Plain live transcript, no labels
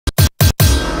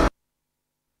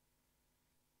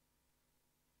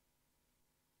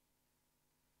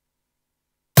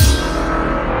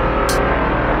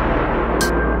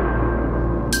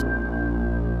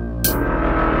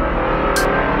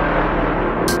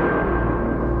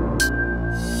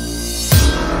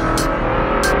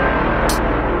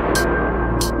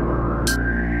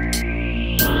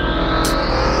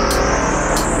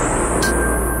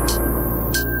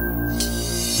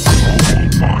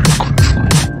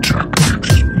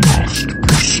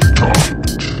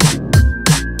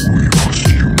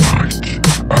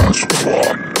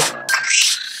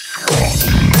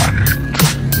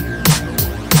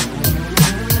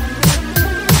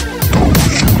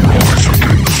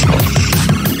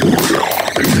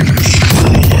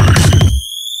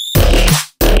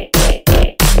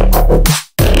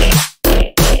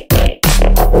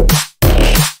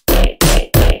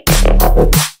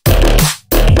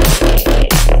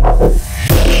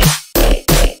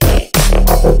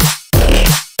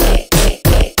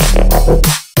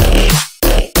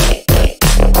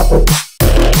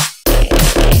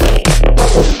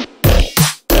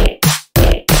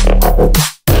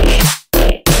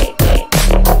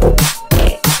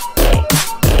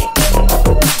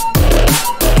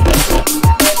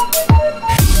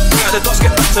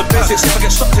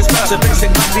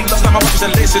Beat last time I watched the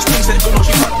laces. Things that good, no,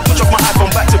 she switch off my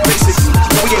iPhone back to basics.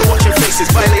 No, we ain't watching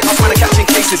faces. Violate us, man, catching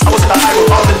cases. I was in the high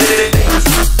road all the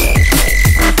days.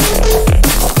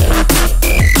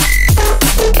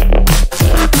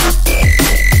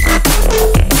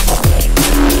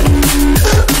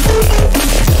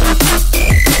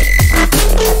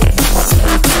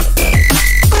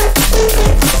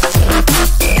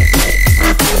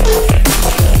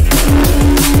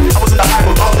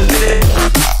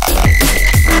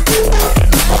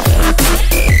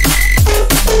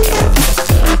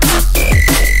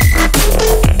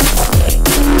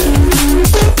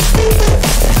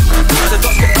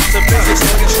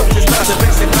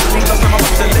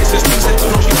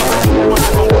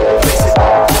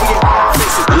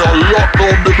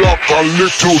 A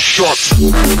little shot.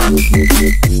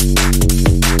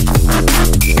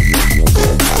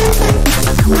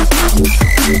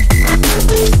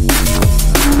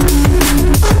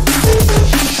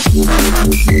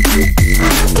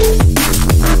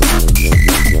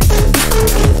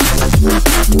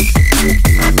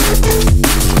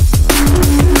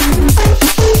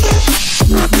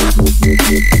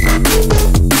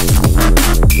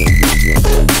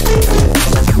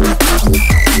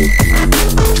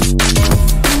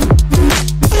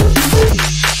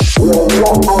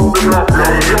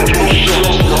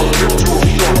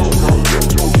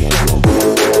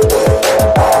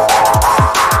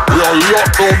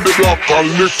 A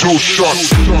little shot.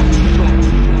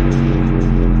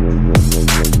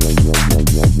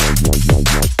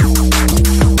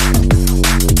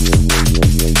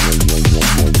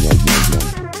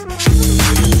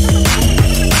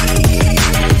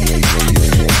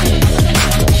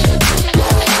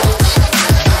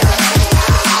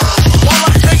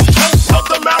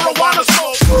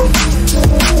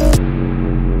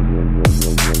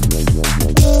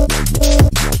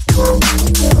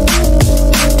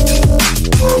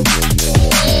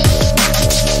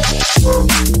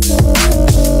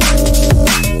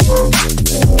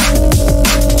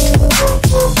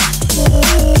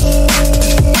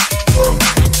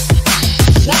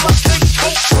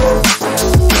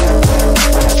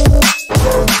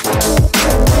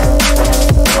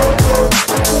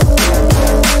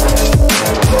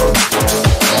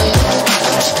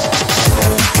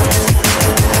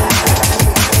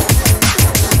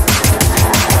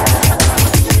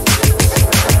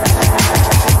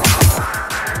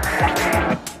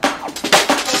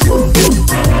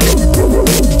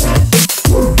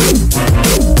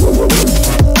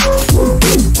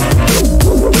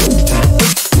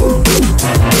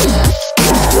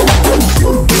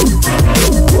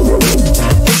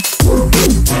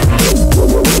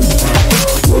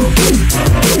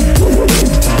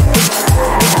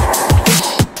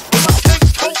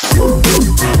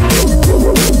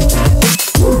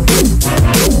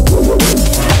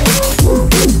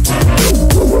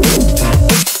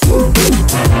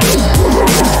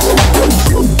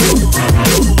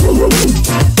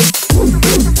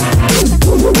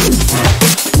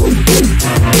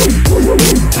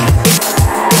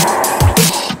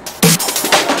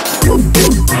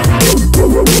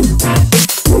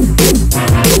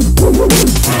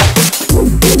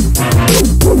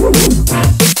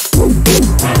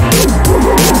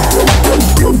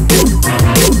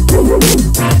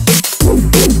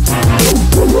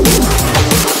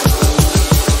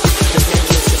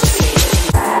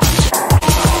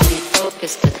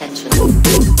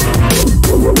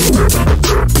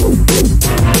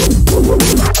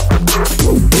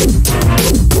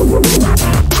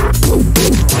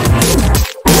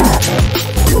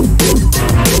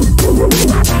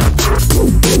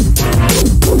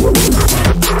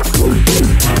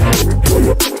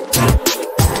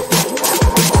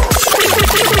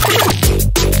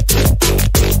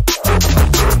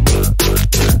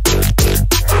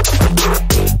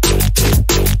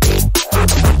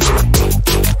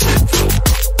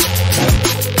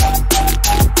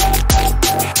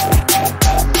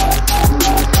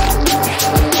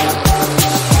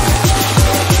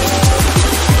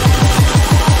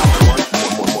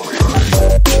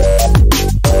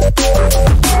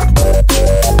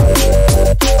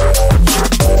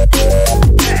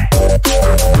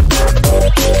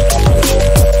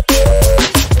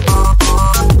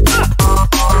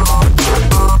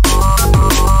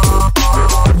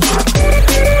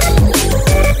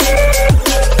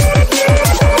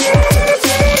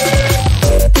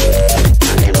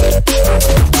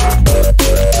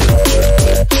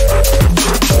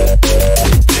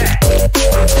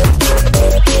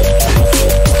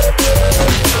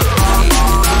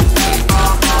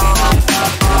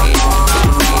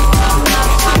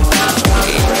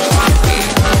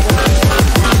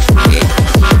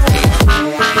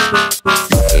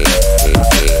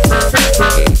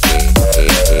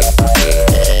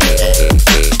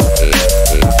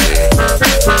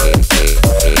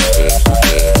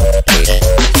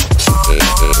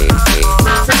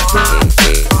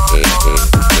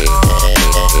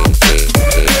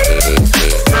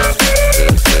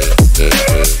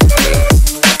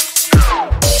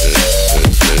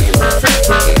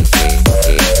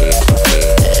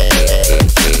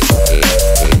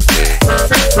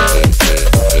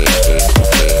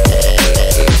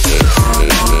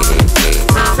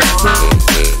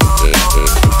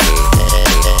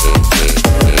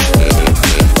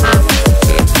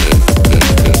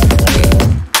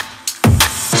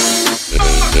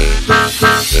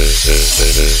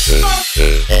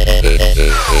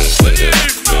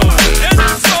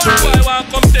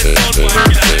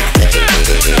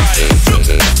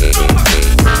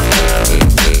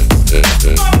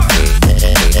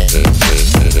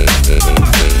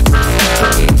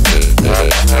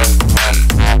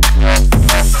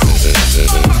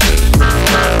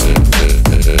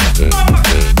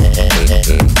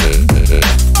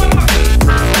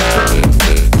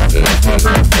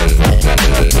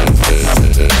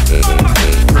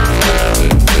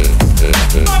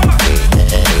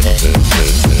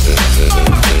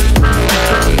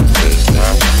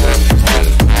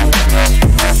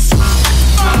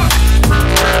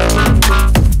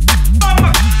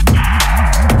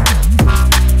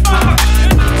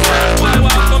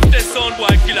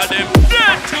 of them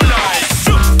dead tonight.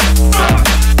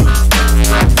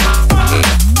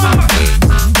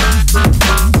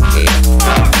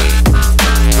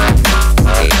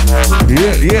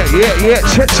 Yeah.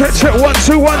 Check. 1,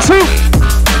 2, 1, 2.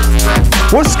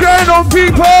 What's going on,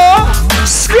 people?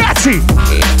 Scatty.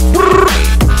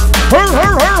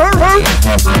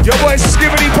 Your boy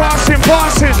Skibadee passing.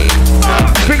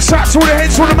 Big shout to all the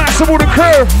heads, all the massive, all the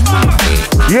crew.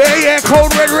 Yeah,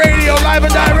 Cold Red Radio, live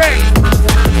and direct.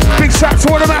 Big shout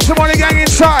to all the massive money gang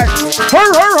inside.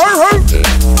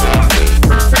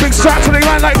 Big shout to the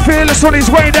man like Fearless on his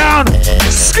way down.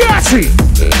 Scatty.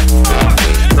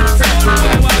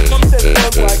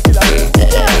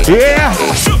 Yeah.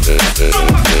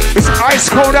 It's ice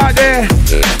cold out there.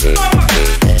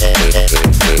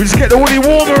 We just get the woody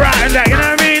warmer out and that, you know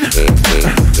what I mean?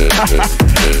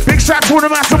 Big shout to all the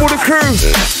massive, all the crew.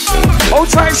 Old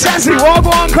tight Shazzy, what go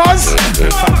on, cuz?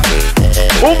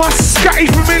 All my scatty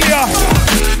familiar.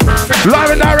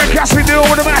 Live and direct, as we deal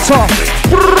with the matter.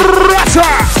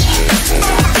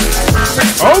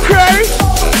 Okay.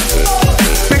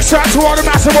 Big shout to all the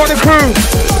massive, all the crew.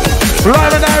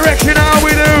 Live and direct, you know how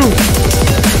we do.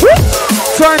 Woo!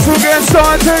 Time to get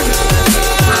started.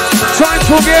 Time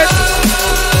to get.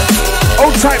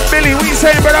 Old type Billy, what you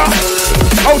saying, brother?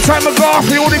 Old type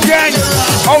McGarvey, all the gang.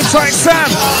 Old type Sam.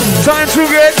 Time to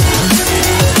get.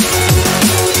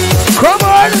 Come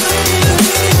on.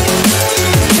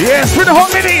 Yeah, it's been a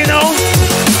hot minute, you know.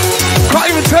 Can't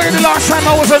even tell you the last time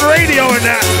I was on radio and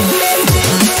that.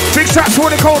 Big shout to all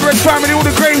the Cold Red family, all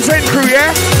the Gravesend crew,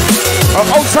 yeah?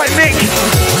 Old type Nick.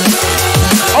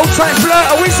 Old type Flirt,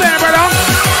 are we saying, brother?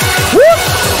 Woo!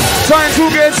 Time to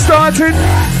get started.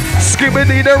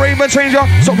 Skibadee the Raven Changer.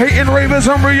 Stop hating ravens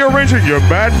and rearranging your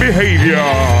bad behavior.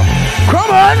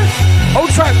 Come on! Old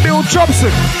type Bill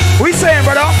Jobson. We saying,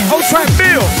 brother? Old type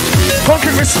Bill.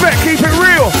 Conquer respect, keep it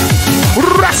real.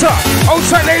 Rata. Old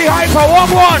type Lady Hyper,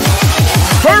 1-1.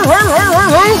 Her.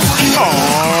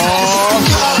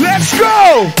 Aww. Let's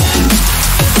go!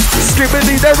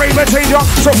 Skibadee the Raven Changer.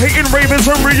 Stop hating ravens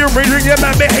and rearranging your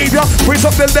bad behavior. Raise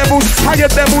up the levels, higher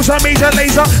levels, a major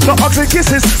laser. The ugly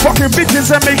kisses, fucking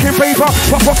bitches and making paper.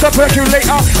 Pop off the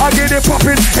percolator, I get it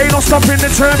popping. Ain't no stopping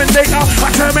the Terminator. I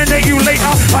terminate you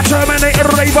later, I terminate a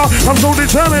raver. I'm so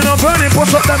determined, I'm burning,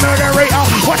 what's up the murderator.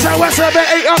 Watch out, what's up,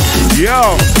 hater.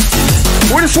 Yo,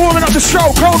 we're just warming up the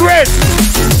show, Cold Red.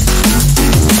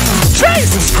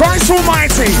 Jesus Christ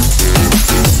almighty.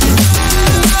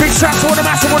 Big shout to all the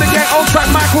massive, all the gang. Old track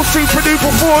Michael, Super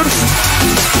Duper Fords.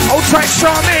 Old track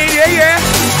Charmaine, yeah.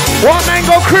 One man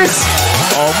go Chris.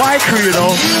 Oh, my crew, you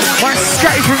know. My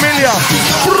scatty familiar.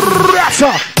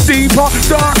 Deeper,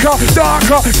 darker,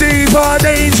 deeper,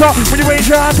 danger. When you raise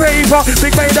your paper,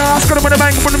 big made ass, got him with a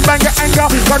bang, get anger.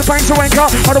 Got a bang to anchor.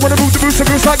 I don't want to move the boost and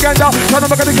goose like gander. Trying to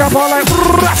make the cap all like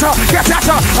get at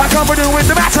her. I can't be doing with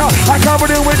the matter.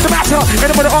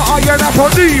 Anybody, you're not for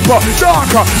deeper,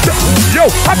 darker. Yo,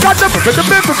 I got the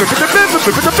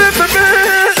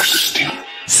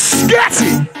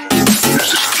scatty.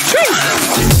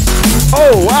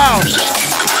 Oh, wow.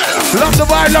 Love the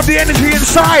vibe, love the energy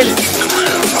inside.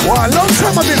 Wow, a long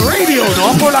time I've been radio,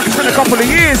 no? I feel like it's been a couple of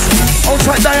years.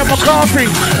 Outside Diane McCarthy.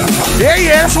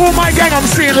 Yeah, that's all my gang I'm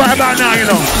seeing right about now, you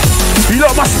know. You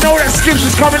lot must know that Skibs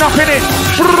is coming up, innit?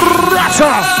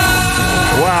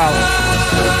 Wow.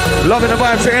 Loving the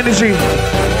vibes, the energy.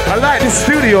 I like this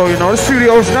studio, you know. The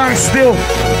studio is nice still.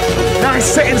 Nice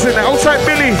settings in there. Outside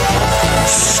Billy.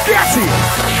 Scatty.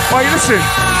 Oh, you listen.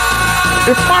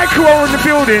 If my crew are in the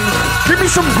building, give me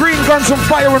some green guns on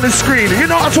fire on the screen. You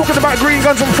know I'm talking about green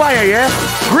guns on fire, yeah?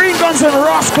 Green guns on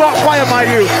Ross Clark fire, my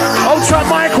you. Outside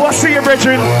Michael, I see you,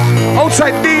 brethren.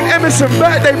 Outside Dean Emerson,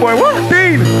 birthday boy. What?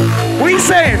 Dean? What are you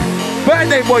saying?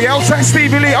 Birthday boy, yeah? Outside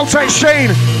Stevie Lee, outside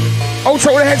Shane. Outside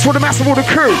all the heads for the massive, all the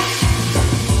crew.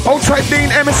 Outside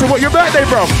Dean Emerson, what, your birthday,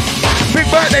 bro? Big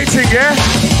birthday thing, yeah?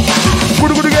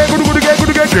 Good to go.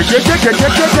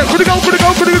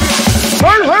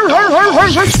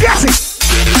 Her, Scatty.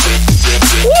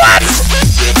 What?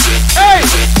 Hey,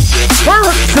 her,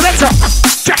 selector.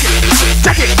 Check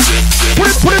it. Put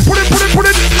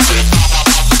it.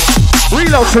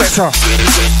 Reload, selector.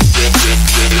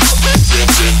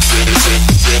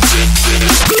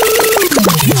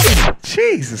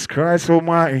 Jesus Christ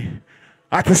almighty.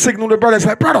 I had to signal the brothers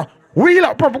like, brother, wheel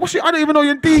up, brother. What's your, I don't even know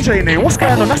you're DJ name. What's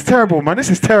going on? That's terrible, man. This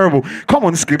is terrible. Come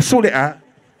on, Skip, sort it out.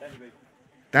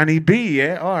 Danny B,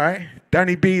 yeah? All right.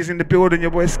 Danny B's in the building.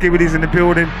 Your boy Skibadee's in the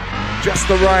building. Just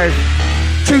arrived.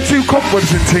 2-2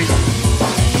 cobwebs and team.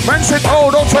 Man said,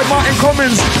 oh, don't take Martin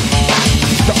Commons.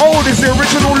 The old is the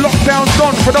original lockdown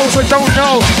Don, for those that don't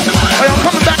know. I'm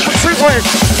coming back with listen, wait.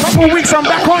 Couple weeks I'm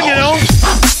back on, you know.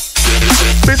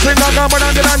 Between London, but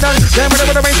under London. Then with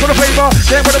the bass for the flavor.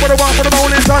 Then with the one for the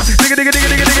bowling sun. Digga, digga, digga,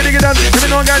 digga, digga, digga, done. Give me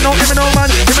no guy, no, give me no man.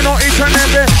 Give me no each and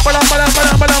every. Balam, balam,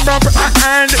 balam, balam, balam.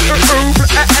 And what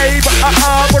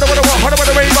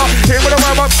the raver. Here with the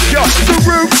rubber. Yo, the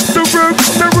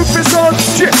roof is on.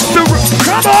 Shit, the roof.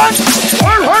 Come on.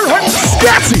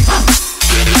 Scatty.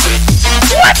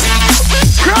 What?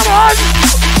 Come on.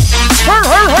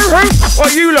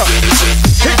 What you look?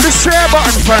 Hit the share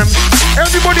button, fam.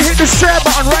 Everybody hit the share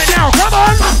button right now. Come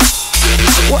on.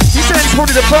 What? You saying it's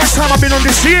probably the first time I've been on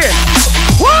this year?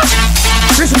 What?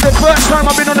 This is the first time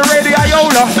I've been on the Radio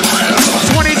Iola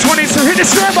 2022. Hit the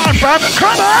share button, fam.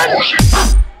 Come on.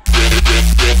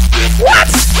 What?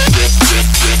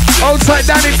 Old tight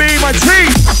Dannie B, my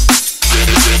team.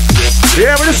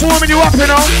 Yeah, we're just warming you up, you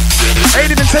know. I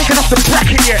ain't even taken off the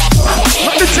bracket yet.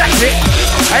 Not the jacket.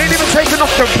 I ain't even taken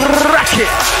off the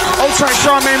bracket. Old tight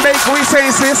Charmaine Baker, what you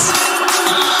saying, sis?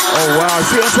 Oh wow,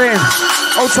 see what I'm saying?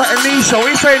 Old tight Anisha,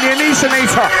 what you saying, the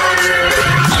Anisha-nator?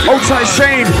 Old tight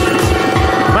Shane.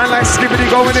 Man like Skibadee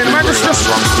going in. Man, I'm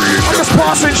just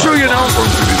passing through, you know.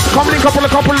 Coming in couple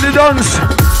of the dons.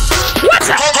 What's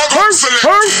that?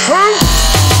 Who?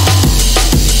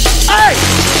 Hey!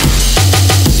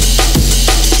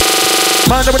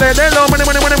 Man over there, low money,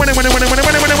 man over there, low money, man over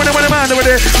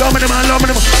there, low money,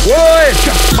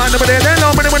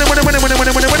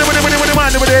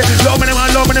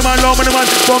 man.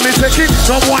 For me take it,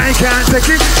 no wine can't take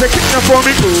it now for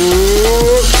me.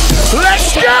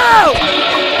 Let's go!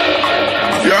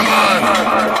 Yeah, man.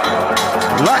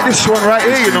 Like this one right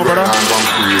here, you know, brother.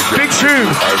 Big tune.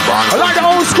 I like the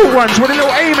old school ones with a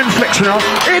little aim and flex, you know.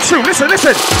 Ear tune, listen. Ear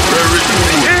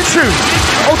tune.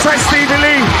 Old tight Stevie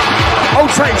Lee. Old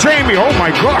tight Jamie, oh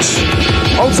my gosh.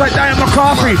 Old tight Diane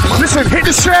McCarthy. Listen, hit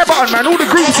the share button, man. All the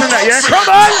groups in that, yeah? Come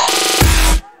on!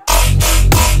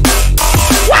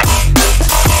 What?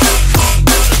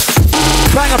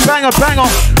 Banger. Mash.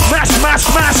 Banger.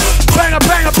 Mash.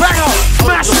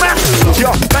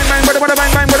 Yo, bang, mash.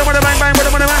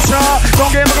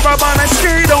 Don't give a fuck about my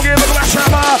ski. Don't give a fuck about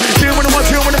Shabba. Deal with the one,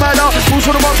 deal with the bad. Who's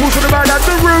for the one, who's for the bad?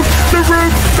 The roof.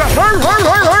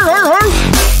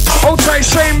 Old tight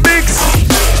Shane Biggs.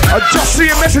 I just see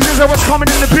your messages of what's coming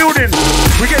in the building.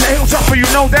 We get the hills up for you,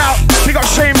 no doubt. We got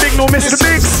Shane Big, no Mr.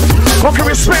 Biggs. One can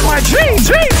respect my G.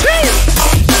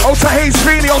 Old tight Hayes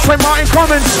Feeney, old tight Martin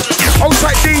Commons. Old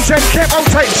tight DJ Kev, old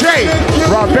tight J.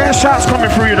 Right, bare shots coming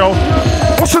through, you know.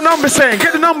 What's the number saying?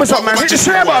 Get the numbers up, man. Hit the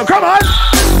share button, come on.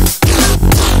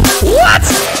 What?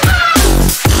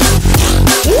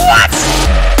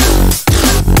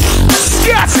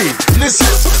 Scatty. Listen.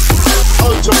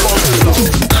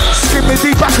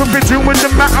 Skibadee back and be doing the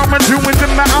matter,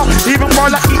 even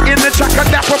while I eat in the jacket,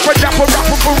 dapper, rapper.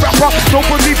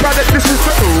 Nobody bad at this is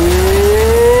the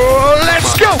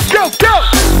let's go.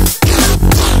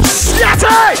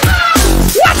 Scatty!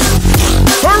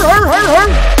 What? Her.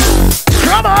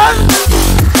 Come on!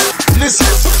 Listen.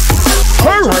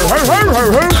 Her.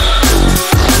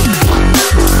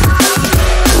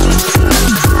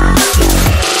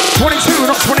 22,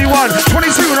 not 21.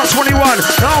 22, not 21.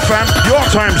 Now, fam, your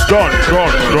time's done.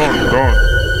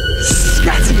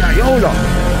 Scatty Iola.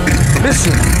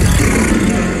 Listen.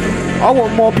 I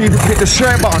want more people to hit the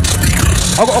share button.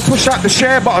 I gotta push out the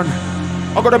share button.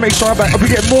 I gotta make sure we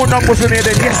get more numbers in here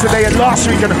than yesterday and last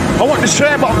week. And I want the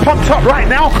share button pumped up right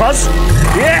now, cuz.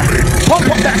 Yeah, pump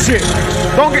up that shit.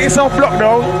 Don't get yourself blocked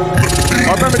though.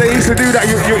 I remember they used to do that.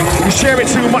 You share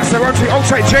it too much. They're only old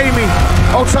tight Jamie,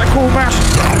 old tight Cool Mash,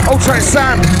 old tight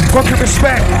Sam, fucking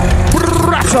respect.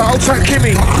 Old tight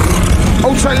Kimmy,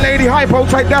 old tight Lady Hype, old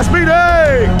tight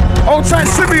Dasbide, old tight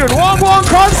Simeon. One,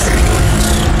 cuz.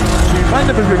 Man,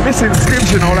 they've been missing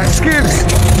Skibs, you know, like Skibs.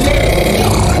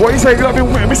 What you say? You've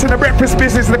been missing the breakfast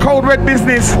business, the cold red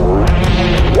business.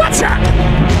 What's that?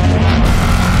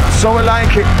 So I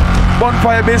like it.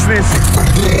 Bonfire business.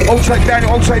 Old tight Danny,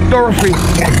 old tight Dorothy,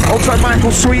 old tight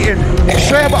Michael Sweeten.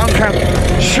 Share button, camp.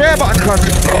 Share button,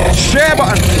 cousin. Share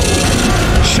button.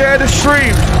 Share the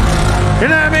stream. You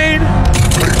know what I mean?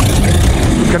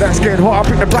 Look at that's getting hot. I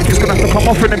think the bracket's gonna have to come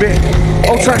off in a bit.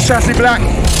 Old tight Chassis Black.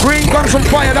 Green guns on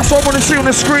fire, that's all I want to see on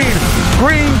the screen.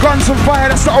 Green guns on fire,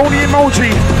 that's the only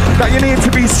emoji that you need to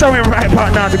be showing right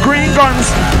about now. The green guns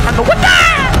and the what?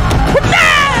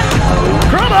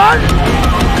 Come on!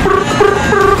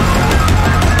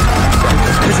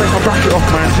 Let me take my bracket off,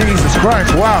 man. Jesus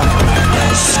Christ, wow.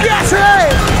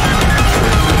 Scatty!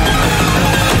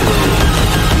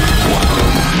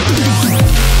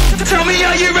 Tell me,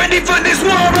 are you ready for this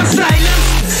war of silence?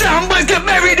 Some boys get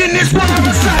buried in this war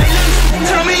of silence.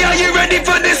 Tell me, are you ready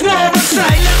for this war of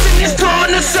silence in this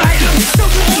torn asylum? The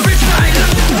war is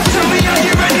violent. Tell me, are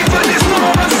you ready for this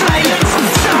war of silence?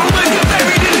 Sound when you're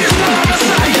buried in this war of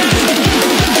silence.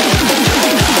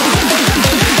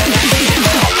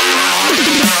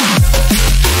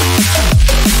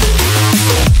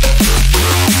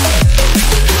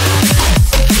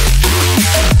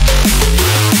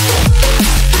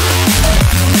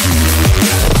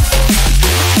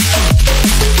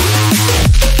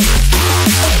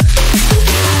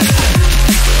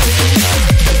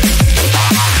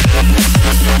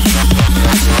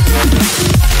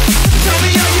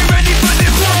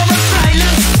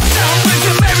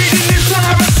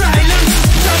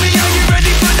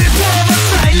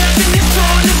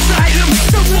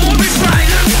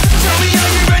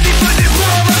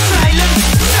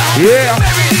 Yeah.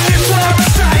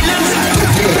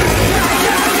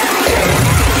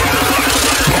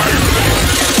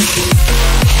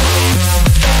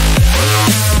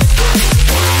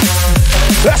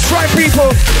 That's right, people.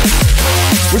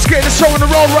 We're getting the show on the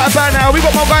road right about now. We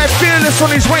got my guy Fearless on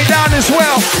his way down as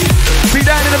well. Be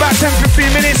down in about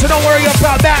 10-15 minutes, so don't worry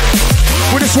about that.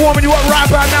 We're just warming you up right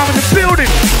about now in the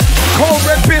building. Cold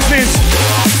Red business.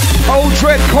 Old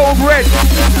Dread, Cold Red.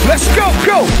 Let's go,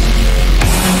 go.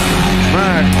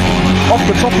 Man, off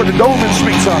the top of the dome and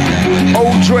Spectre.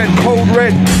 Old Dread, Cold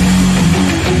Red.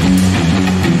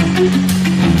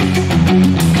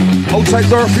 Old tight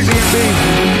Dorothy D&D.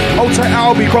 Old tight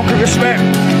Albie, Conquer Respect.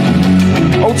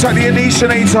 Old tight the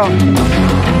Initiator.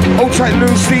 Old tight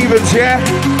Lou Stevens, yeah?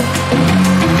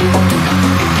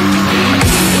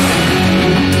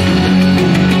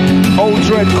 Old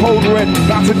Dread, Cold Red,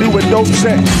 got to do with dope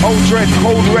set. Old Dread,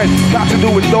 Cold Red, got to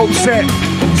do with dope set.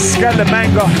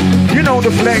 Scalamanga, you know the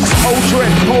flex. Old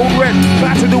Dread, Cold Red,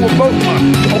 got to do with both.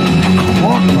 Oh, come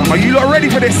on, are you not ready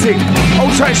for this thing?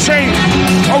 Old tight Shane,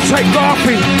 old tight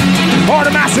Garfield, all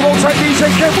the massive old tight DJ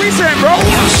Kev, we saying, bro? I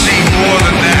wanna see more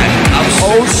than that.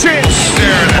 Old shit,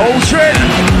 Old Dread,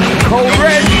 Cold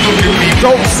Red,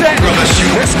 dope set.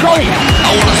 Let's go.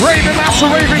 Raven Master,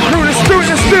 Raven Crew, let's do it,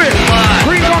 let's do it.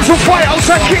 Green Guns on fire,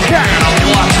 outside Kit Kat.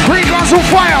 Green Guns on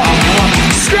fire.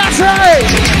 Skibadee.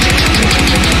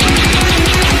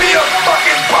 Be a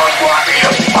fucking punk rock, be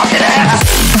a fucking ass.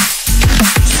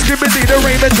 Skibadee, the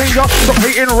Raven changer. Stop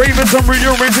hating ravens and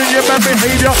rearranging your bad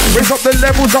behavior. Raise up the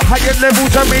levels, the higher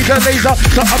levels, and major laser.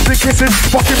 Cut up the kisses,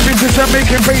 fucking bitches and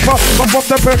making paper. Bump up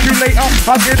the percolator.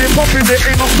 I get it popping, there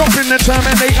ain't no stopping the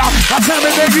Terminator. I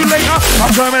terminate you later. I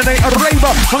terminate a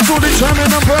raver. I'm so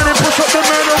determined, I'm burning, push up the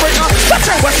murderator. That's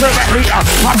how I serve that later.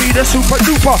 I be the super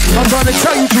duper. I'm trying to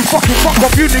tell you to fucking fuck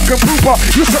off, you nigga pooper.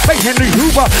 You should make Henry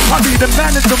Hoover. I be the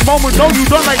man at the moment. No, you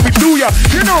don't like me, do ya?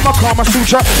 You know my karma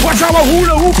suture. Watch how I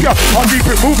hula hoop ya. I'll keep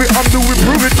it moving, I'm doing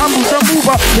proving, I'm the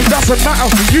mover. It doesn't matter,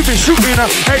 you've been shooting her.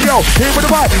 Hey yo, here with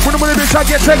the vibe, when I'm gonna bitch, I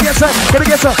get gonna get to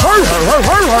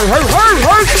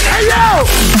hey yo!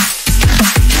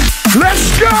 Let's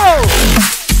go!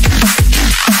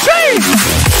 Jeez!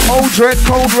 Old Dread,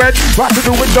 Cold Red, about to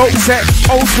do a dope set.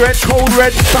 Old Dread, Cold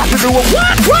Red, about to do a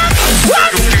what?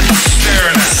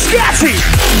 Scatty!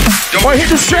 Boy,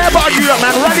 hit the share button, you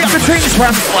man. Rally up the things,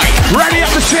 man. Rally up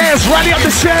the shares, rally up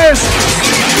the shares.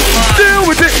 Deal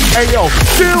with it. Hey, yo,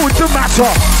 deal with the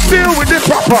matter. Deal with it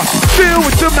proper. Deal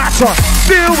with the matter.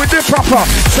 Deal with it proper.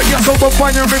 Set yourself on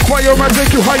fire and require man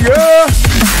take you higher.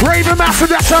 Raven Master,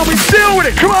 that's how we deal with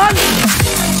it. Come on.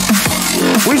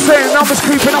 We saying numbers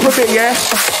creeping up a bit, yeah?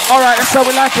 Alright, that's how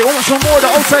we like it. Want some more of the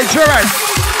Ote Gerard.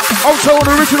 Also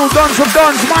the original Dons of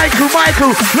Dons.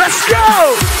 Michael. Let's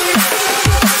go!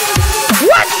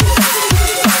 What?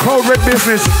 Cold Red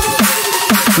business.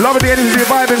 Loving the energy, the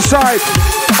vibe inside.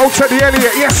 Ote the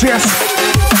Elliot, yes.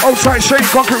 Ote Shane,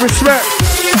 Conquer Respect.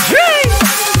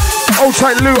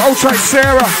 Ote Lou, Ote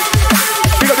Sarah.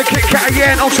 We got the Kit Kat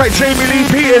again. Ote Jamie Lee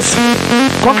Peters.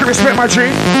 Conquer Respect, my G.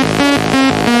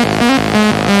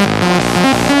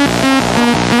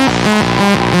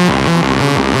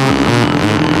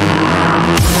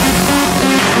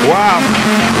 Wow.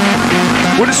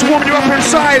 We're just warming you up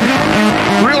inside.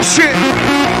 Real shit.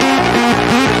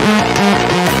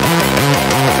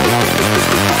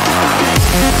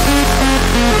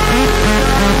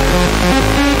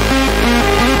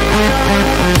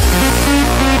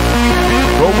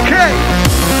 Okay.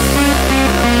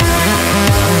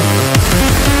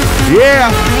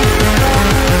 Yeah.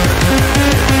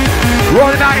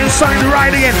 Rolling out inside the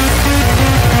ride again.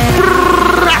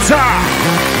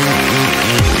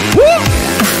 Woo!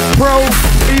 Bro,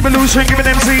 evolution, giving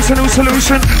MCs a new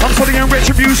solution. I'm studying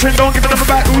retribution, don't give them a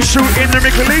back who's shooting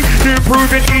lyrically. New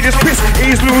improving, he just piss,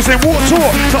 he's losing. Walk tour,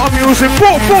 not amusing.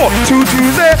 4-4,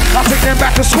 2-2 there. I take them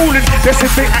back to schooling. They say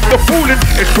they act the fooling.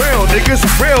 It's real niggas,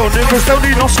 don't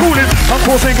need no schooling. I'm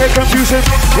causing great confusion.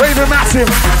 Raving massive,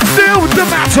 deal with the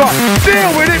matter, deal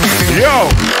with it. Yo,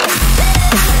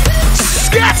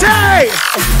 Skibadee!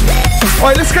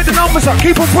 Alright, let's get the numbers up.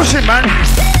 Keep on pushing, man.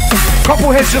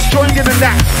 Couple heads just joined in and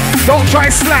that. Don't try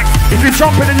slack. If you're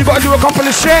jumping, then you gotta do a couple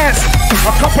of shares,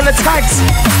 a couple of tags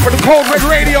for the Cold Red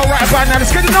Radio right about now.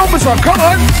 Let's get the numbers up. Come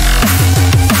on.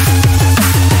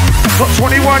 Not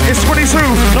 21, it's 22.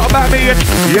 Not about me.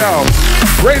 Yo,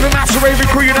 Raven Master, Raven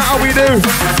Crew, you know how we do.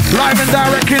 Live and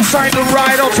direct inside the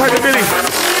ride outside the Billy.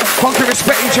 Conquer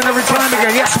respect each and every time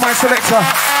again. Yes, my selector.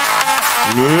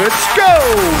 Let's go.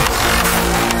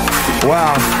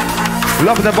 Wow.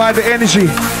 Loving the vibe, the energy.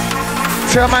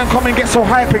 See a man come and get so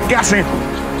hype and gas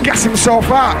himself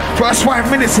out. First 5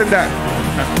 minutes in that.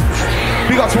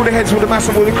 Big up to all the heads, all the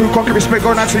massive, all the crew. Conquer respect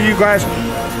going out to you guys.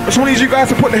 I just want you guys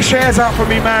to put their shares out for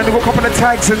me, man. They've got a couple of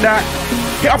tags and that.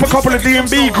 Hit up a couple of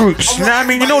DMB groups. You know what I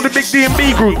mean? You know the big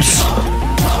DMB groups.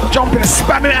 Jumping and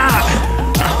spamming it out.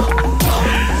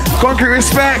 Concrete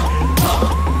respect.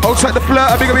 Outside the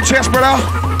flirt, a big up your chest, brother.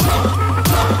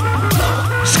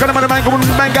 Scanner man,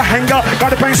 manga hanger. Got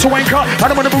the pain so anchor. I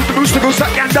don't want to boost the goose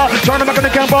that gander. Trying to make on the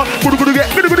camper. Good to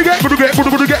get.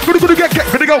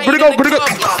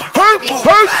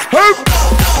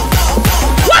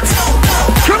 What?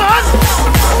 Come on!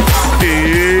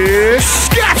 It's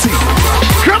Skibadee!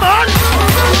 Come on!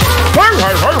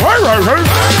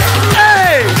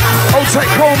 Hey! I'll take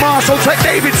Cole Mars, I'll take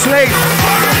David Slade.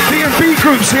 D&B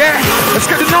groups, yeah? Let's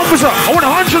get the numbers up. I want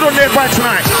 100 on there by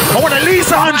tonight. I want at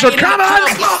least 100. Come on!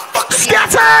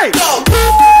 Skibadee!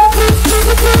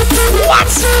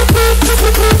 What?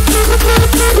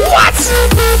 What?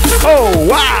 Oh,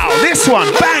 wow. This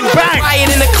one. Bang, bang.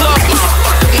 In the club.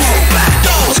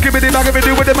 Skibadee, I give it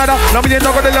with the matter. Love me, you're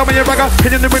not gonna love me, you're ragga.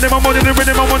 Can you the rhythm, I'm on the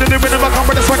rhythm, I'm on the rhythm, I come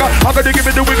with the swagger. I'm gonna give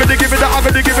it the wiggle, give it the, I'm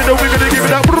gonna give it the wiggle, give it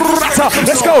the brrrrata.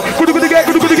 Let's go. Good to get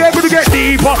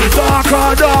deeper,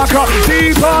 darker,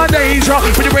 deeper danger.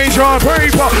 When you raise your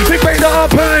paper, big bait up,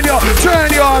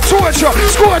 turn your, torture,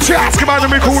 scorch your ass. Come on,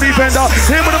 let me cool defender.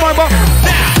 Him with the mic,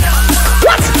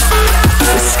 what?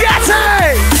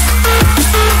 Skibadee!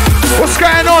 What's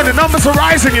going on? The numbers are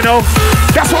rising, you know.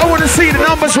 That's what I want to see, the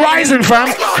numbers rising,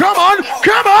 fam. Come on,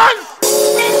 come on!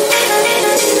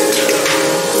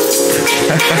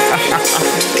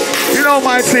 You know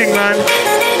my thing, man.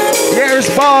 Yeah, it's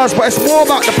bars, but it's more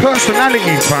about the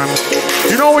personality, fam.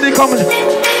 You know when you come with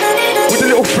the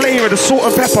little flavor, the salt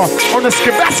and pepper on the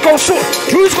Skibadee sauce.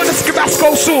 Who's got the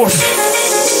Skibadee sauce?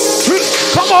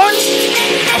 Come on!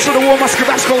 I should have worn my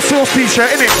Skibadee sauce t-shirt,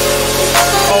 innit?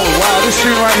 Oh wow, this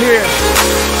tune right here.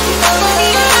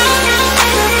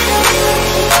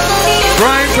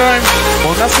 Grind time.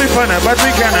 On the slipper, but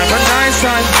we can have a nice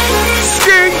time.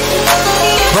 Ski!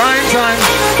 Grind time.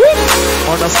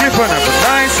 On the slipper, have a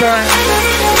nice time.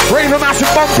 Brave a massive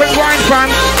bump and grind,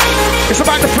 fam. It's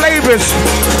about the flavors.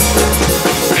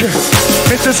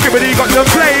 Mr. Skibadee got the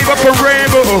flavor for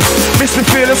rainbow. Mr.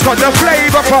 Fearless got the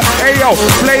flavor for Ayo.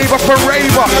 Flavor for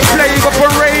raver. Flavor for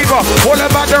raver. All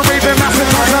about the raving massive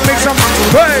times that make some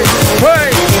hey.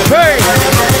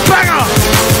 Banger.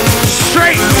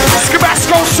 Straight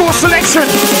Skibadee sauce selection.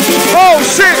 Oh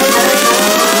shit.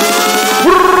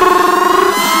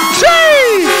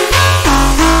 Gee.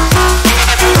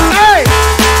 Hey.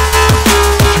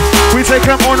 We take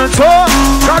them on a tour.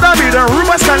 Gotta be the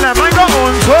rumors can let mine go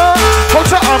on tour.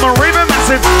 Hotel, I'm a raving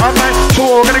massive. I'm like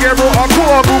tour. Gonna get raw.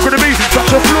 Who gonna be touch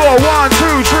the floor? 1,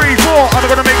 2, 3, 4. I'm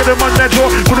gonna make it a Monday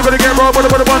draw. Gonna get raw, but a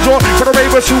bunch draw. For the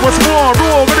ravers who was more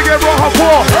raw. Gonna get raw,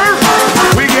 hardcore.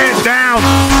 We get down.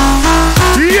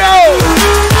 Yo!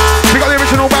 We got the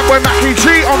original bad boy Mackie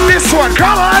G on this one.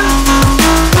 Come on!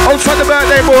 Outside the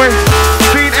birthday boy.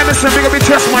 Dean Emerson, big up your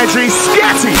chest, my G.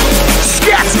 Skibadee!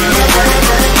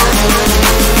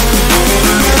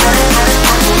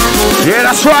 Yeah,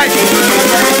 that's right.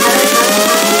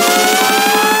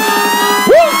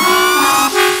 Woo!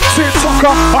 Sit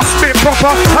soccer, I spit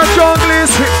proper. A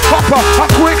junglist hit hopper. A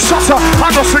quick shutter. I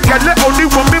know some get let only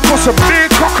one big was a big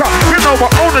cocker. You know I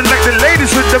only like the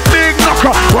ladies with the big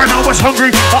knocker. When I was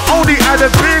hungry, I only had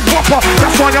a big whopper.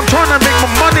 That's why I'm trying to make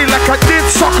my money like I did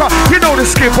soccer. You know the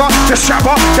skipper, the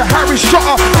shabber, the Harry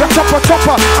Shotter, the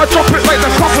topper. I drop it like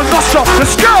the Costa Nostra.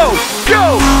 Let's go!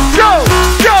 Go!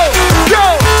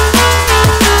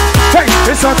 Hey,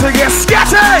 it's time to get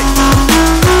Skibadee!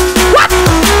 What?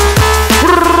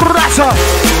 Rata!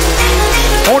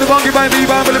 Only bungie by me,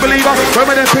 by believer.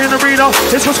 Women in the arena.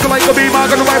 It's what's like a beam. I'm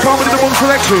gonna wipe out with the boom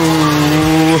selection.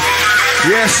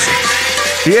 Yes.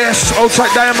 Yes.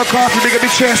 Outside Diane McCarthy, big up the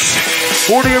chest.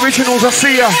 All the originals, I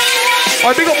see ya.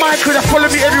 I big up my crew that follow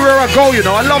me everywhere I go, you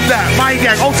know. I love that. My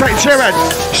gang, outside Jared.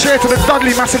 Share to the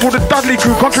Dudley, massive all the Dudley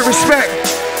crew. Country respect.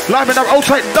 Live and up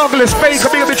outside Douglas, Baker,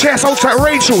 big up the chest. Outside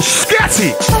Rachel,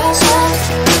 Skibadee.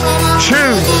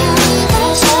 Chew.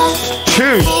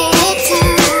 Chew.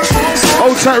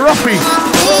 Outside Ruffy.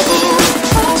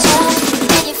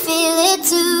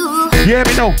 Yeah,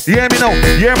 me know, yeah, me know,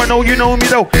 yeah, I know you know me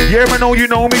though, yeah, I know you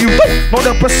know me, you know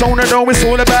the persona though, it's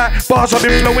all about bars I've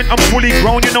been flowing, I'm fully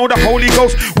grown, you know the Holy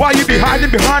Ghost, why you be hiding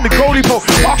behind the goalie post,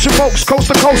 auction folks, coast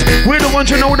to coast, we're the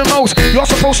ones you know the most, you're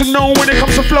supposed to know when it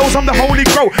comes to flows, I'm the holy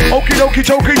crow, okie dokie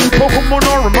joker, you Pokemon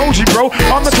or emoji bro,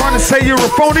 I'm not trying to say you're a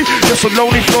phony, just a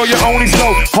lonely flow, you're only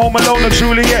slow, Home Alone or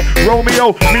Juliet,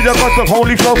 Romeo, me that got the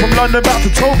holy flow from London back to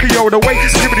Tokyo, the way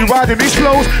Skibadee riding these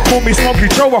flows, call me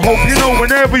Smokey Joe, I hope you know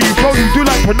whenever you flow, you do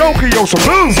like Pinocchio, so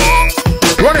move.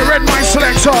 Run it, red mind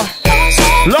selector.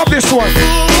 Love this one.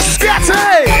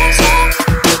 Skibadee.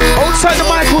 Outside the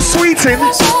Michael Sweetin.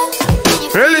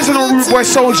 Listen on Rude Boy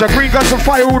Soldier. Green Guns and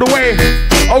Fire all the way.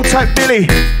 Outside Billy.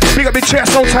 Big up the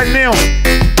chest. Outside Neil.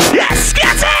 Yes,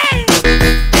 Skibadee.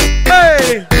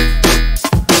 Hey.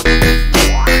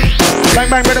 Bang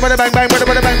bang bang bang bang bang bang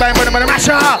bang bang bang bang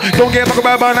matter. Don't give a fuck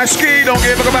about my ski. Don't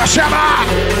give a fuck about Shabba.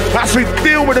 As we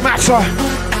deal with the matter.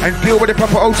 And deal with the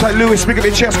proper outside Lewis. Big up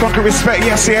your chest, conquer respect,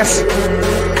 yes, yes.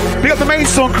 Big up the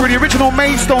Maidstone crew, the original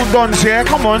Maidstone dons, yeah,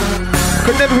 come on.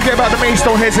 Could never forget about the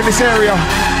Maidstone heads in this area.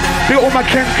 Big up all my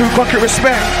Kent crew, conquer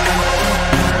respect.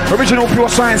 Original Pure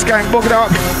Science gang, bug it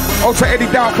up. Outside Eddie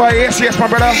Doubtfire, yes, yes, my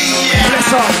brother. Bless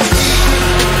up.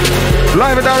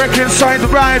 Live and direct inside the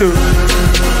ride.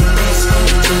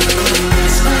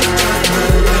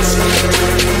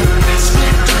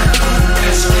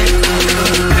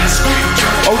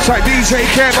 Outside DJ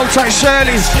Kev, outside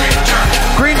Shirley.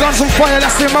 Green Guns and Fire,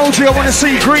 that's the emoji. I want to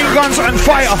see Green Guns and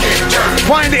Fire.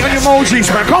 Find it on your emojis,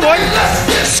 man. Come on.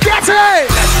 Skibadee!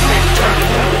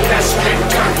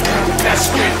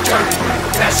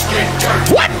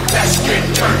 What?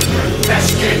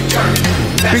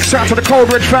 Big shout to the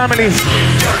Cold Red family.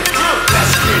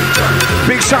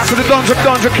 Big shout to the Dons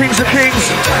of Kings of Kings.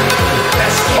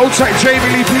 Outside Jamie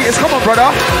Lee Peters. Come on,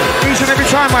 brother. Each and every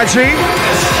time, my G.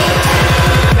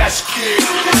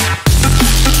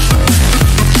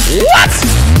 What?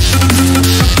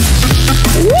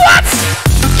 What?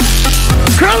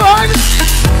 Come on!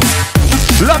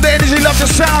 Love the energy, love the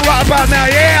sound right about now,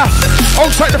 yeah!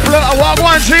 Outside the flirt, I want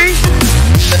one, G!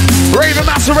 Raven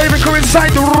Master, Raven crew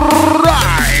inside the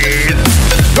ride!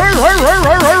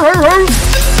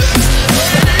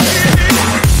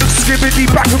 Skibadee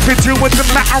back up and deal with the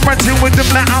matter, I deal with the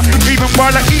matter. Even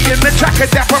while I eating the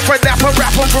jacket, dapper for rapper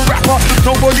for rapper.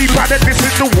 Nobody better, this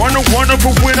is the one of a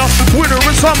winner. Winner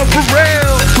in summer for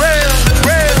real.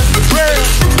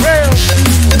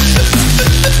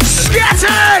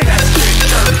 Skibadee!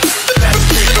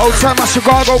 Old time my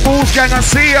Chicago Bulls gang, I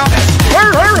see ya.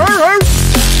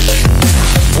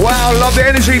 Wow, love the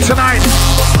energy tonight.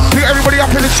 Pick everybody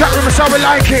up in the chat room, that's how we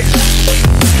like it.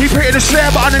 Keep hitting the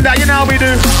share button and that, you know how we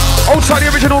do. Outside the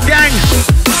original gang,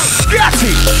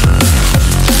 Skibadee.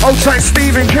 Outside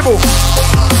Stephen Kibble.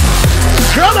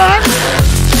 Come on.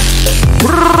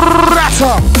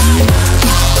 Rata.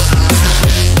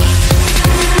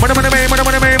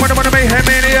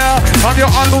 I'm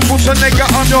your unlawful nigga,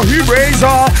 I'm your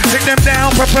eraser. Take them down,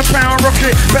 pepper pound,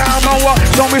 rocket, bow mower.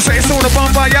 Don't be say it's all the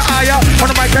bum by your eye. On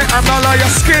the mic, I'm not like a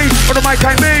ski. On the mic,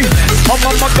 I'm me. I'm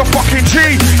a motherfucking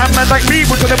G. I'm man like me,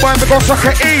 but to the boy, we go suck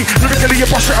a E. Lyrically, you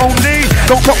bust your own knee.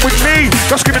 Don't fuck with me.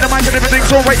 Just give me the mic and everything's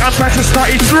alright. I'm back to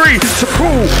 93. So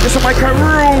cool, it's a mic I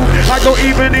rule. I don't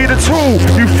even need a tool.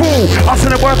 You fool. Us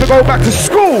and the boy to go back to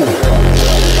school.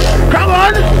 Come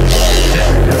on.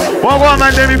 One,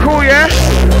 man, then you cool, yeah?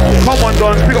 Come on,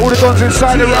 Don. Pick up all the Dons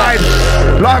inside the ride.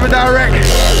 Live and direct.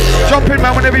 Jump in,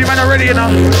 man, whenever you man are ready, you know.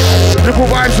 Nipple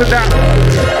vibes and that.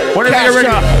 Whenever you're ready.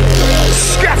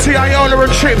 Skibadee, Iola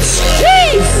and Chips.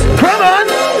 Jeez! Come on!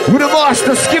 With the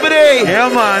master, Skibadee. Yeah,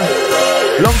 man.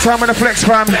 Long time on the flex,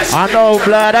 fam. I know,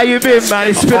 blood. How you been, man?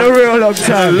 It's been a real long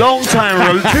time. Long time,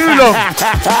 bro. Too long.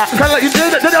 Like,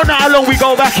 they don't know how long we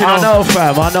go back, you know. I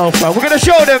know, fam. We're going to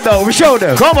show them, though. We show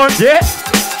them. Come on. Yeah?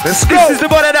 Let's go. This is the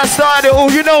brother that started it all.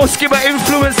 You know, Skibba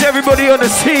influenced everybody on the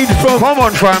scene from, come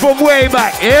on, fam. From way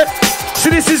back, yeah? So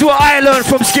this is what I learned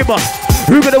from Skibba.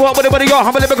 Who gonna walk with the money?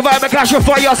 I'm a living vibe, a clash of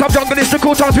fire. Some jungle is the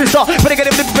cool time twister. But they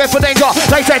get him prepared for danger.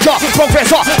 Like danger,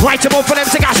 professor. Right to move for them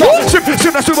to KASHA.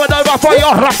 Soon as supernova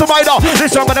fire. Rough the rider.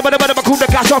 This song, but I'm cool to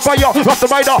KASHA fire. Rough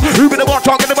the rider. Who gonna walk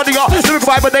talking the money? Living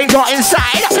vibe, a danger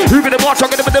inside. Who gonna walk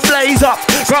talking with the blazer?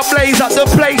 Got blazer, the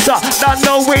blazer. Now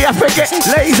no way I forget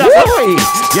laser.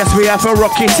 Yes, we have a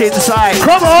rocket inside.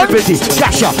 Come on.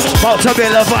 KASHA. About to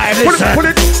build a vibe. Listen.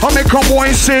 Put it. I make come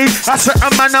boy see. I said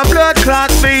a man a blood clot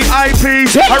VIP.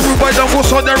 I reward them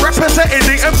also they representing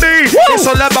the MD. It's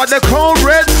all about the cold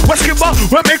red. What's give up?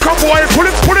 When me come boy, put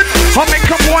it. I make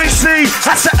come boy see.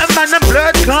 I said a man a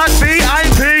blood clot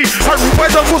VIP. I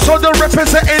reward them also they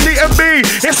representing the MD.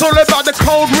 It's all about the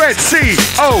cold red.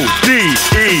 CODE.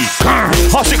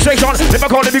 Hot sensation. Never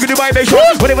call it big vibration.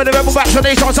 Whenever the rebel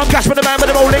vaccination, some cash for the man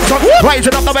with the rolling son.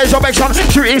 Rising up the measuration.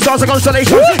 Shooting stars a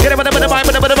constellation. Get them with the mind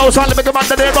with the most. Let me come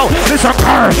under the road. Listen,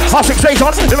 hot sensation.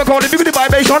 Never call it big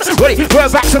vibration. Ready for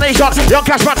vaccination. Young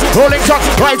cashman, rolling son.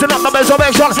 Rising up the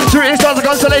measuration. Shooting stars a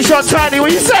constellation. Tiny,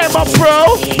 what you saying, my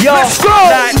bro? Yo, let's go.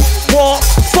 What?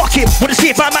 Fuck him. Wanna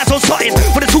see if my man's on something?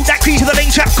 Wanna talk that crease of the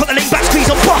lane trap? Cut the lane back squeeze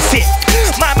and bust it.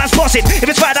 My man's bossing. If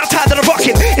it's right outside, then I'm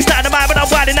rocking. It's not the mind when I'm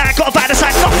riding. I got a bad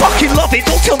side. I fucking love it.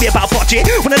 Don't tell me about budget.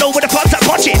 Wanna know where the funds that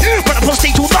punch it? Run up on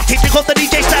stage all nothing because the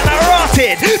DJ stand there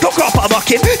rotted. Don't go up, I'm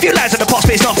mocking. Few lines in the past,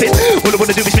 but it's nothing. All I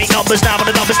wanna do is make numbers now. When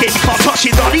the numbers game, you can't touch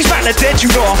it. Nah, these man are dead,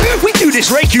 you know. We do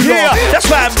this regular. That's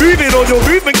why I'm moving on your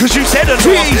movement, cause you said it.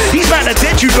 These man are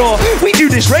dead, you know. We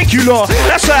do this regular.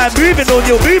 That's why I'm moving on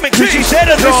your movement, cause you said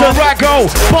it. Listen, Raggo,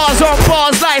 bars on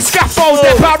bars like scaffold,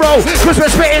 the barrow. Cause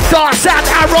we're spitting darts and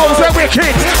arrows, we're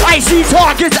wicked. I see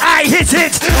targets, I hit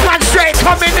it. Man straight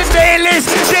coming in the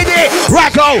list, did it?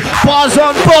 Raggo, bars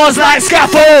on bars like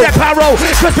scaffold, the barrow.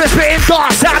 Cause we're spitting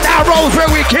darts and arrows,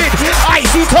 we're wicked. I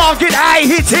see target, I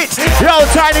hit it. Yo,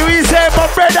 Tiny, we say, my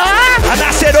brother. And I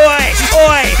said, oi,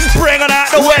 bring on out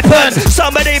the weapon.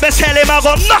 Somebody must tell him I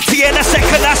got nutty in a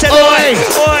second. I said, oi,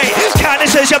 count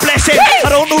this as your blessing. I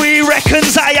don't know who he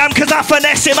reckons I am, cause I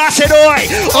finesse him. I said, oi,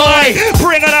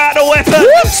 bring on out the weapon.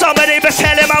 Somebody must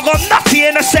tell him I got nutty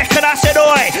in a second. I said,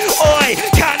 oi,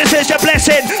 count this as your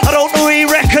blessing. I don't know who he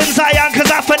reckons I am, cause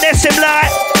I finesse him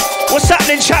like. What's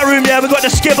happening, chat room? Yeah, we got the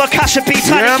Skibadee, KASHA,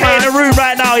 Tiny K in the room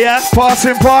right now. Yeah,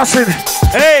 Passing.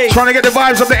 Hey, trying to get the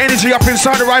vibes of the energy up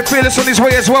inside the right fearless on his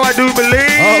way as well, I do believe.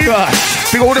 Oh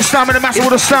gosh. We got all the stamina, massive, all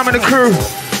the stamina crew.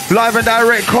 Live and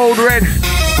direct, cold red.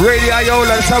 Radio Iola,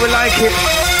 that's how we like it.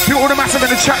 We got all the massive in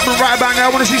the chat room right about now.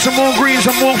 I want to see some more green,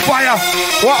 some more fire.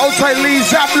 What outside Lee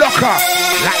Zap Locker?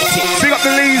 Big up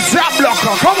the Lee Zap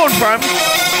Locker. Come on, fam.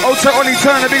 Outside Ollie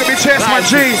Turner, big up your chest, my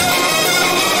G.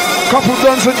 Couple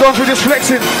dons and dons, we're just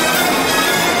flexing.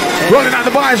 Rolling out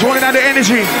the vibes, rolling out the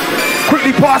energy.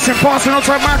 Quickly passing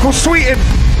outside Michael Sweeten.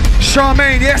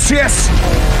 Charmaine, yes.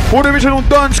 All the original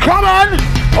dons, come on.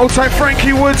 Outside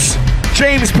Frankie Woods,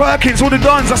 James Perkins, all the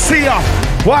dons, I see ya.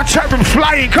 What chat room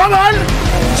flying, come on.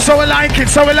 So we like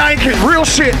it, real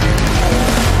shit.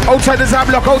 Outside the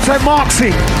Zablock, outside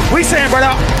Marksy. We saying,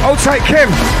 brother, outside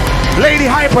Kim. Lady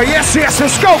Hyper, yes,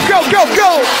 let's go.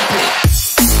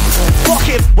 fuck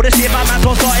him. Wanna see if my man's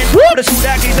on starting. Wanna see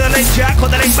that geezer lane jack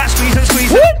on the lane back squeeze and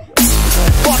squeeze.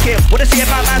 Fuck him. Wanna see if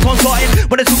my man's on starting.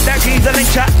 Wanna see that geezer lane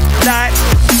jack like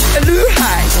hello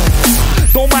hi.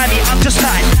 Don't mind me, I'm just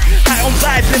high. High on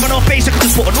vibes, living on basic,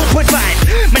 just put a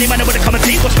 0.5. Many men wanna come and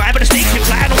take what's mine, but the snakes can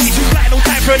fly. I don't need to fly, no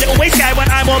time for a little waste guy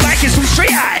when I'm on back, it's too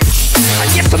straight high.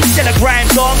 And yes, I'm still a grime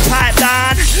dog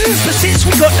pipeline. But since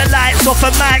we got the lights off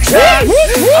and mics down,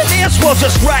 I may as well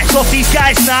just write off these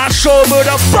guys now. Show me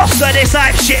the boss of this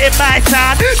hype shit in my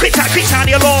town. Quick time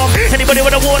the alarm. Anybody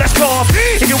with a war that's calm.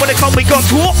 If you wanna come, we got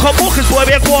to walk on walkers, boy,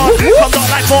 we have one. Come not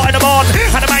like 4 in the morning,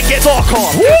 and the man get dark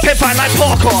on. Pin fine like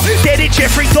parkour. Dead in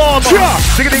Jeffrey Dahmer.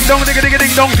 Digga ding dong, digga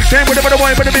ding dong. Damn with the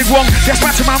boy with the big one. Yes,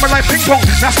 match him out like ping pong.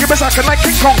 Now Skibadee like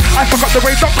King Kong. I forgot the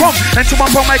rave.com. And to my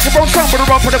phone like a bone song. But the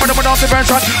rock for the off the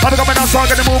version. I'm coming out, so I'm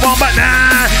gonna move on, but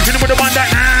nah. You know what the one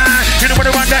that nah. You know what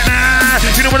the one that nah.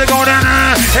 You know what the go down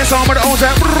nah. It's on with the old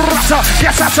that.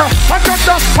 Yes, that's up. I got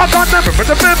them.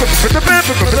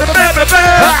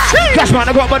 Cash man,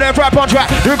 I got my there for a contract.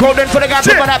 You go then for the guys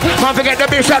for that. Man, forget the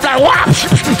bitch shot like whop.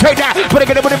 Take that. Put it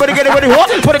what?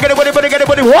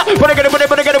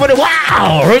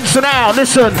 Wow. Rinse now.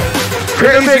 Listen.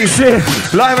 Crazy.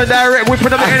 Live and direct, whipping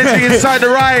up the energy inside the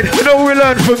ride. You know we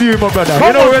learned from you, my brother.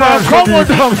 Come on, my brother.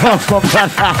 They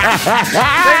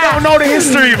don't know the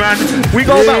history, man. We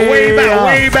go back, way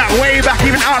back,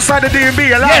 even outside the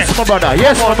D&B. Yes, my brother.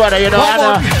 Yes, my brother. You know,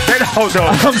 they don't know.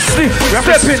 I'm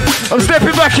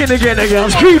stepping back in again.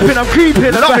 I'm creeping.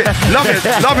 Love it,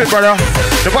 brother.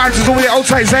 The vibes is all the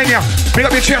outside Zania. Big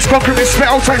up your chest, concrete,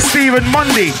 respect, outside Steven,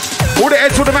 Monday. All the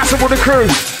heads, all the massive, all the crew.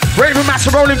 Raven,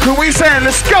 massive, rolling crew. What are you saying?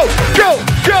 Let's go.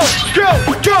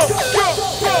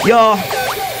 Yo.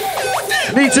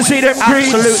 Need to see them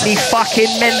greens. Absolutely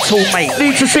fucking mental, mate.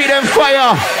 Need to see them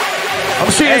fire.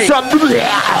 I'm seeing some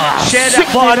share that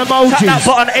button, tap that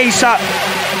button ASAP.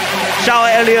 Shout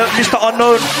out Elliot, Mr.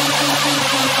 Unknown.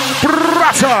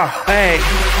 Brata. Hey.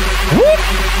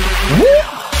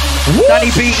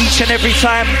 Danny beat each and every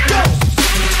time.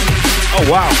 Oh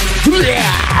wow.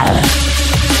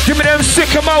 Give me them sick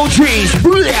emojis.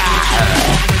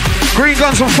 Green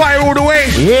guns on fire all the way.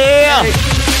 Yeah.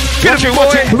 Get him, boy.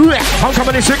 I'm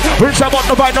coming in sick. Rinse out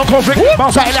no bite, no conflict.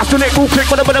 Bounce out left to leg, move quick.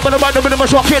 I'm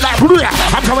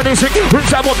coming in sick.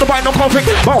 Rinse out no bite, no conflict.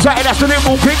 Bounce out left to leg,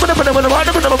 move quick. Roll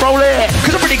it.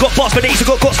 Cause I've really got boss, but these have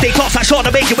got stay class like Sean.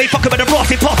 I make it way fucking with the Ross.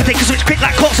 They pop and take a switch quick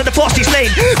like Cox in the fastest lane.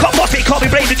 Can't boss me, can't be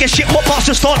blamed. Get shit hot bars,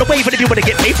 just start the wave. And if you wanna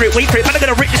get paid for it, wait for it. Man, I'm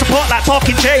gonna rip this apart like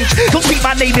parking change. Don't speak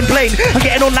my name in plain. I'm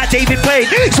getting on like David Blaine.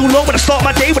 It's all long when I start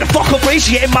my day with a fuck up race.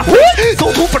 You get in my face.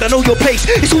 Don't talk, but I know your place.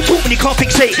 It's all talk when you can't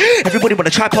fixate. Everybody wanna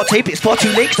try part tape, it's far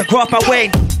too late cause I grew up my way.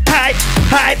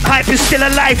 Hype is still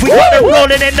alive. We got them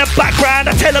rolling in the background.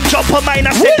 I tell them jump on mine.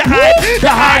 I said the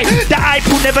hype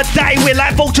will never die. We're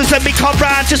like vultures when we come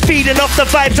round, just feeding off the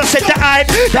vibes. I said the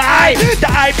hype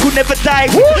will never die.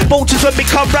 Vultures when we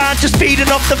come round, just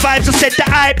feeding off the vibes. I said the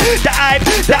hype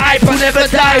will never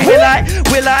die. We're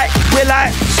like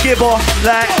Skibadee,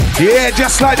 like. Yeah,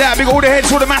 just like that. Big all the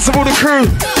heads, all the massive, all the crew.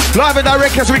 Live and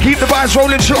direct as we keep the vibes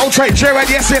rolling. Shoot, old tight, Jared,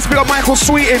 yes, big up Michael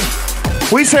Sweeten.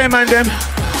 What you saying, man, them?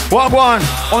 What one?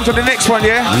 On to the next one,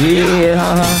 yeah? Yeah.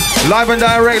 Live and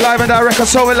direct, I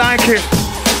so we like it.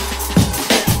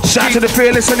 Shout out to the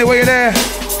fearless anyway you're there.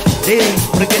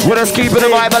 With us keeping the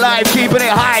vibe alive, keeping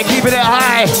it high.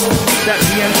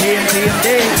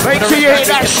 Make sure you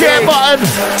hit that share button.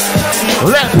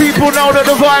 Let people know that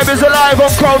the vibe is alive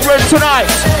on Code Red tonight.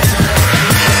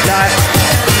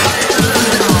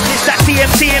 It's that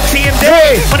TMD.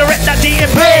 When I rep that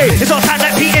DMP, it's all time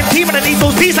like PMP. When I need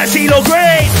those beats like CeeLo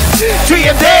Grey.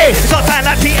 TMD, it's all time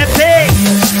like PMP.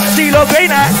 CeeLo Grey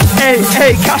now.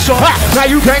 Hey, KASHA. Now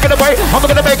you can't get away. I'm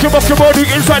gonna make you off your body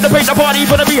inside the paint. The party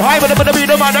gonna be high, but I'm gonna be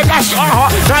the man that gas.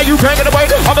 Now you can't get away.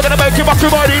 I'm gonna make you off your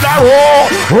body now.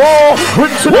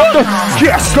 Rinsing up the.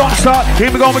 Yes, start. Here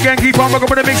we go again. Keep on rocking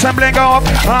with the mix and blend. Go up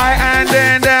high and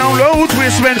then down low.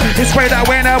 Twist when it's way that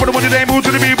way now. But when they move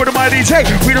to the beat, but my DJ.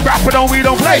 We don't rap, but we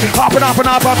don't play. Up and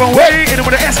way. In it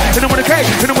with the S, in it with the K,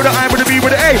 in it with the I, with the B,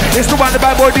 with the A. It's the one, the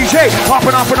bad boy DJ. Up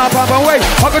and way.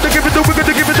 I'm gonna give it the, we're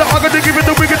gonna give it the, I'm gonna give it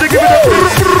the, we're gonna give it the.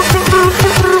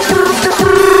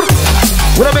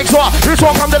 When I mix up, this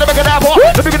one comes to the big of that boy.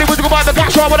 The beginning was about the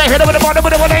cash on when I hit it with the bottom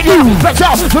with the one they do. Let's go.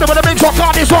 When I mix up,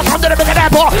 this one comes to the big of that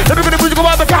boy. The beginning was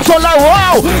about the cash on low.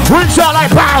 Wow. Rinse out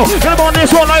like pow. Get him on this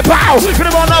one like pow. Get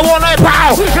him on that one like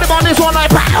pow. Get him on this one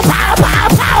like pow.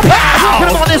 Get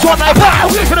him on this one like pow.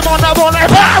 Get him on that one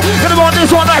like pow. Get him on this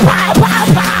one like pow.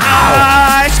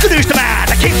 Skibadee the man.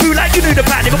 I came through like you knew the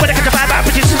plan. Even when I got the bad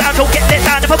producers, I don't get let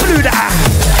down if I blew the hand.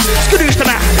 Skibadee the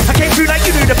man. I came through like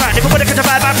you knew the plan. Even when I got the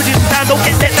bad producers, I don't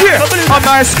get let down if I blew the hand. I'm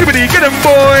nice, Skibadee, get him,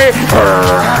 boy.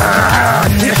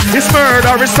 It's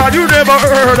murder, it's time you never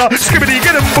heard of. Skibadee,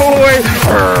 get him, boy.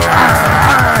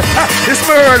 It's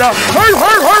murder.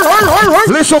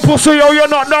 Listen, pussy, yo, you're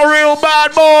not no real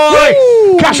bad boy.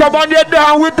 KASHA on you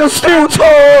down with the steel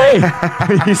toy.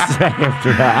 He said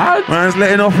that. Man's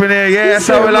letting off in here, yeah, that's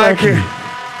how we like it.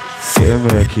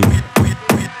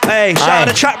 Hey, shout out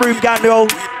the chat room, gang, yo.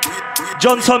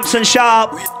 John Thompson,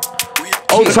 shout out.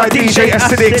 Outside DJ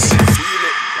ADCIDIKS.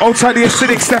 Outside the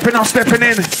ADCIDIKS, stepping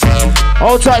in.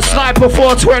 Outside Sniper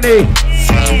 420.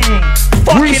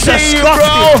 Fucking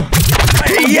disgusting.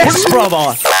 Yes,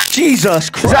 brother. Jesus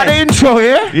Christ. Is that the intro,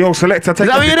 yeah? Yo, selector, take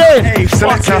off your Hey,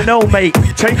 selector. No, mate.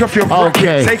 Take off your bracket.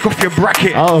 Okay. Take off your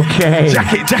bracket. Okay.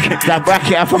 Jacket. That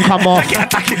bracket have to come off.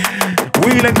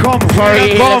 Wheel and come.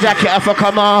 Jacket have to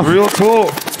come off. Real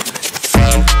talk.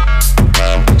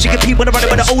 She can peep when I'm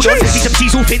running with the old on. See some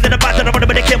teasel thing that I'm about to run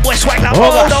with the Kim boy swag now.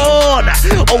 Hold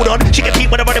on. She can peep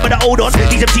when I'm running with the old on.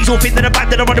 See some teasel thing that I'm about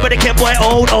to run with the Kim boy.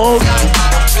 Hold on.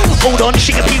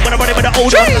 She can peep when I'm running with the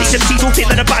old on. See some teasel thing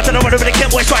that I'm about to run with the Kim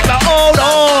boy swag now. Hold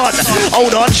on.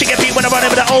 She can peep when I'm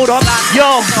running with the old on.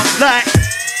 Yo, like.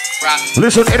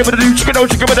 Listen, anybody do chicken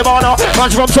with the banana.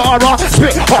 Punch from Sahara.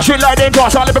 Spit, hot shit like them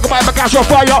grass. I'll let me come out my cash on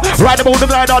fire. Ride the moon, the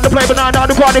glide on the play banana,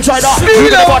 the chronic side. You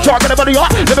know what talking about ya?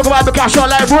 Let me come out my cash on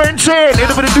like Brinton.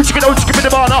 Anybody do chicken with the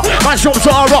banana. Punch from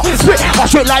Sahara. Spit, hot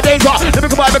shit like them grass. Let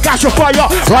me come out my cash on fire.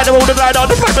 Ride the moon, the glide on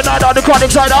the play banana, the chronic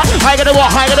side. High in the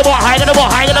wall, high in the wall, high in the wall,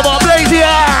 high in the wall. Blaze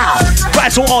yeah. Right,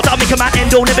 so hard, I'll make a man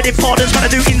end all limited pardons. Man, I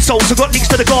do insults. I got links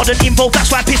to the garden involved. That's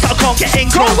why I'm pissed I can't get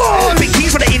enclosed. Big T's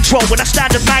for the intro. When I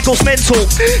stand and man goes mental.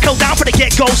 Held down for the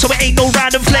get-go, so it ain't no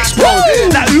random flex, bro.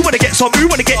 Now who wanna get some? Who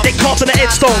wanna get dick carved on the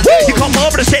headstone? You can't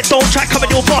marvel the set, don't try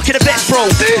coming your bark in the best, bro.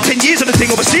 10 years of the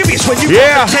thing, I was serious when you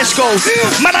got the Tesco.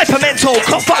 Man, I pimento,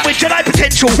 can't fuck with Jedi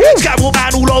potential. Skywalk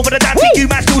man all over the damn thing,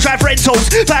 you man still drive rentals.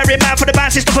 Firing man for the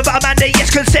band system about a mandate, yes,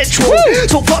 consensual.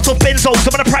 So fucked off benzos,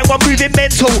 I'm gonna prank one moving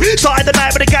mental. Started the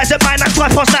night with the guys at mine, that's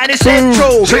why past 9 is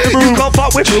central. You can't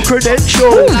fuck with your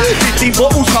credentials. 15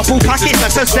 bottles, couple packets,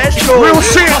 that's essential.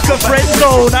 Fuck a friend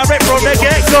zone. I rip from the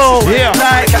get-go. Yeah.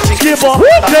 Like, give up,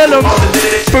 tell them.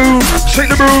 Boom, shake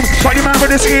the boom, fight your man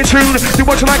for this in tune. Do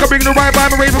what you like, I bring the right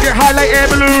vibe, rave will get high like air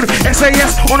balloon.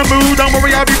 SAS on the moon, don't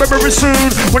worry, I'll be back very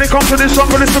soon. When it comes to this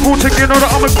jungle, it's the cool tick, you know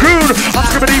that I'm a goon. I'm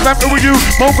Skibadee, vamping with you,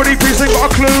 Mokody, please ain't got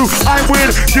a clue. I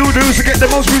win, you lose to get the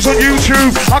most views on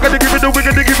YouTube. I gotta give it the, we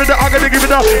gotta give it the, I gotta give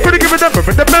it the, gotta give it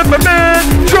the, man,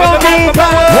 jungle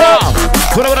power.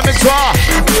 Put it with a mix raw.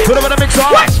 Put it with a mix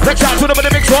raw. Let's out, put it with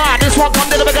a mix raw. This one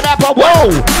come to the bigger rapper. Whoa.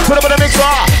 Put it with a mix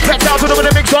raw. Let's out, put it with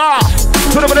a mix raw.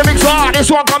 Put it with a mix raw. This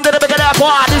one come to the bigger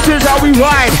rapper. This is how we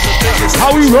ride.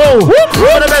 How we roll.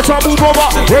 We're the best one move over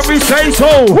when we say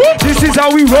so. This is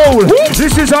how we roll.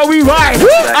 This is how we ride.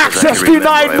 Access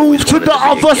denied, move to the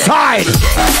other side.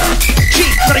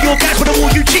 Cheap, none of your guys wanna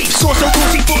wall you cheap. Source so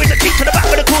dorsey, foot in the cheek to the back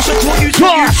with a caution, caught you to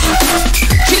use.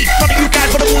 Cheap, none of you guys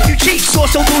wanna wall you cheap.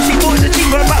 Source so dorsey, foot in the cheek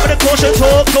to the back with a caution,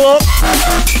 talk.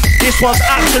 This one's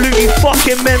absolutely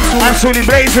fucking mental. Absolutely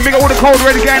blazing. We got all the cold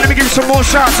red again. Let me give you some more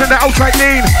shots in the outright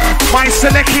lean. My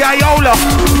Selecki Iola.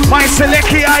 My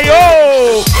Selecki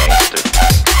Io.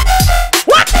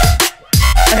 What?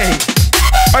 Hey.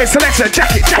 Alright, Selector,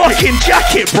 jacket. Fucking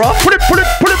jacket, bro. Put it. Are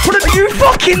you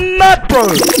fucking mad, bro?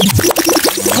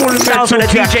 Full sounds on the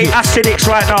DJ ADCIDIKS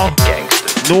right now.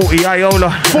 Naughty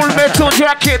Iola. Full metal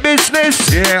jacket business.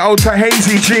 Yeah, ultra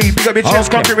hazy G. Big up your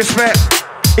chest, country respect.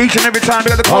 Each and every time, we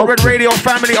got the Cold Red Radio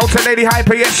family, Ultra Lady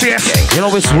Hyper, yes. You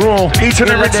know it's raw. Each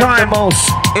and every time. The most.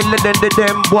 Iller than the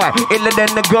them, boy. Iller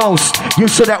than the ghost. You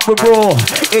said that we're raw.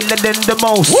 Iller than the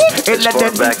most. Iller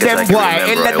than the them,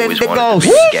 boy. Iller than the ghost.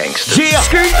 Yeah.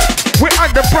 We're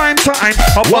at the prime time.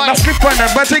 I want to skip on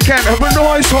them, but they can't have a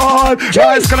noise hard.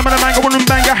 Guys, gonna man, go and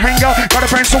bang a hanger. Got a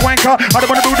prank to wanker. I don't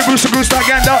want to do the goose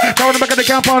agenda. Now in the back of the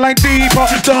campfire like deeper,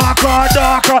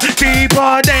 darker,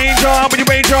 deeper danger. When you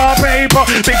wage your paper,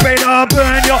 big pain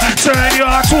burn you, turn you,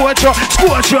 torture,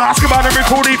 scorch you. Ask about a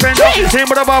record defender. Him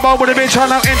with a barber with a bitch, I'll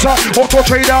now enter. Auto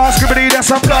trader, Skibadee, the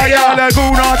supplier.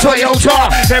 Laguna,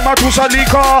 Toyota. Then my Tusa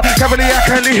Lika, Cavalier,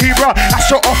 Calibra,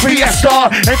 Astro or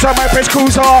Fiesta. Enter my Prince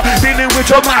Cruiser. Dealing with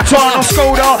your Maton or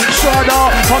Skoda,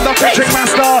 Strada, Honda Trick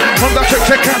Master, Honda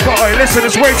Trick Camper. Hey, listen,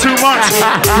 it's way too much.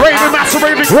 Raving Master,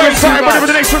 Raving Queen, sorry, whatever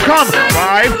the next will come.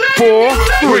 5, 4,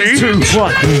 3, 2,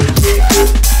 1.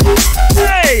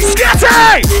 Hey!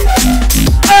 Skibadee!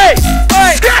 Hey!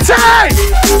 Skibadee!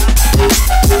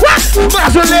 What?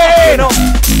 Vaseline!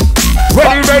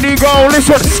 Ready, go,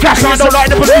 listen. KASHA, don't like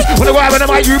the police. When I arrive in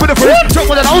my you with the police. Jump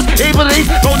with the nose, aim with the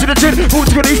knees. Go to the chin, move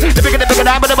to the knees. The bigger,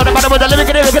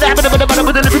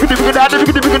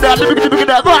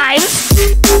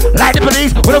 like the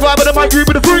police. When I arrive in my you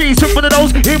with the freeze. Jump with the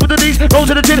nose, aim with the knees. Go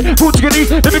to the chin, move to the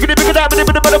knees. The bigger, the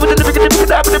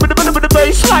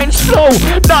baseline slow.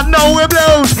 Not know it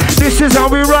blows. This is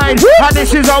how we ride, and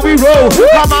this is how we roll.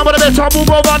 Come on, but I better move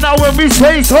over now when we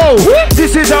say so.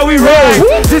 This is how we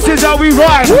roll. This is how we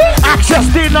ride.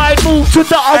 Access denied, move to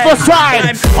the other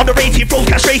side. On the rating, roll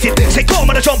castrated. Say, come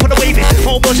on, I jump on the wave.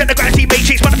 Almost at the grand team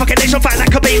matrix. Motherfucking nation, fight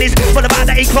like a bayless. But about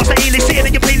the A-class, the A-list, sitting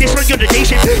in your playlist, run your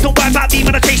nation. Don't worry about me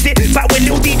when I taste it. But when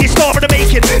little DJ star in the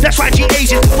making. That's right, G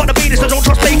Asian. But the Venus, I don't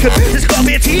trust bacon. There's got a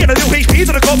bit of tea and a little HP.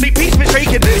 That I got big piece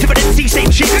mistaken. Different MC,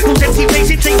 same shit. Who's MC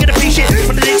facing, taking a free shit.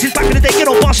 From the days back in the day, you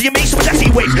know, boss, you make some of that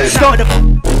sea waves. Stop.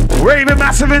 Raving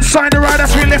Massive inside the ride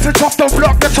as we lift it off the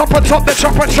block, the top on top, the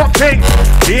chopper chop thing.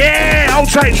 Yeah,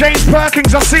 outside James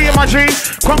Perkins, I see you, my G.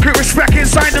 Concrete respect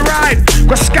inside the ride.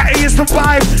 Cause Scatty is the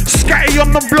vibe, Scatty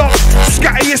on the block.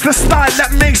 Scatty is the style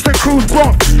that makes the crew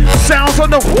rock. Sounds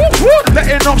on the whoop whoop,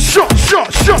 letting off shot.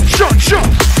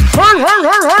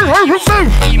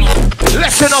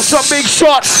 Letting off some big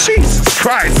shots. Jesus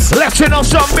Christ. Letting off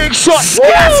some big shots.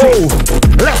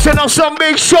 Letting off off some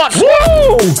big shots.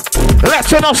 Woo!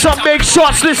 Letting off some big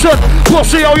shots. Listen,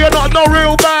 pussy, oh, you're not no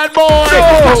real bad boy.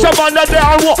 That's a man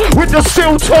down with the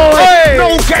steel toy. Hey.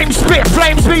 No game spit,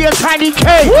 flames me a tiny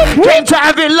K. Came to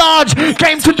have it large,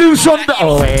 came to do something.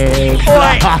 Oh, hey.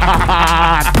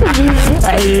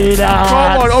 Hey,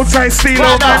 come on, outside steel,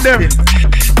 old man them.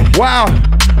 Wow,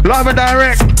 live and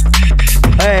direct.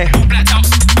 Hey.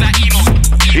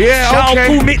 Yeah, Shout okay. out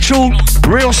Paul Mitchell.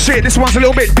 Real shit, this one's a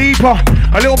little bit deeper,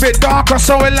 a little bit darker,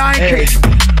 so I like it.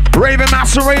 Raven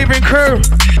Master, Raven Crew.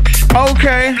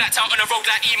 Okay.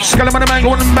 Skeleton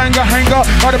mango and banger hanger.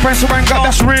 All the press anger,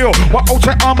 that's real. What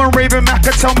outside armor Raven Mac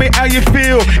can tell me how you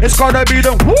feel. It's gotta be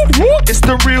the whoop whoop. It's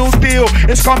the real deal.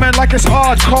 It's coming like it's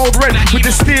hard, cold red with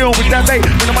the steel, with that late.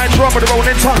 When the mic drum with the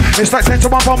rolling tongue. It's like 10 to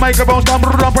 1 for microphones.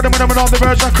 Put them on the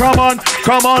version. Come on,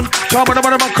 come on, come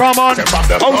on, come on.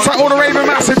 Outside all the Raven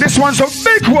Massive. This one's a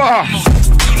big one.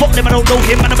 Fuck them, I don't know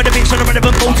him, man, I'm in the mix on the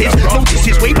relevant motives. Notice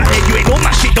this way back there, you ain't on my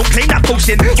shit, don't claim that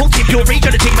posting. Won't tip your range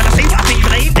on the team, and I say what I think,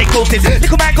 but I ain't they closing.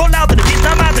 Little man got loud than the bitch,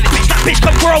 now mad than the bitch, that bitch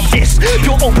come grow this.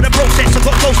 You're open the process, I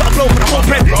got close, I blow for the whole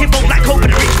prep. Him won't like hope, but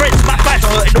the rich friends, my fights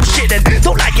are hurting, no shit then.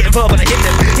 Don't like getting verbal, I hit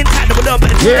them. In time, they will learn, but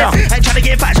it's them. I ain't trying to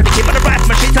get facts, but they keep on the rap,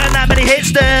 my shit turn out, but it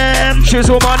hits them.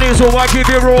 Shizzle man is all I give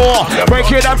you raw. Break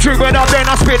it up, trigger it up, then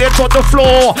I spit it on the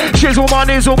floor. Shizzle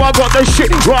man is all I got the shit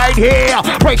right here.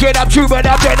 Break it up, trigger it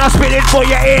up, then I spit it for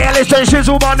you. Yeah, listen,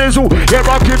 shizzle man is who. Yeah,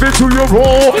 I give it to you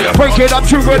raw. Break it up,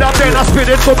 chew it up, then I spit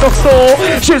it from the floor.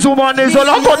 Shizzle man is all,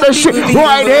 I got the shit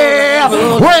right here.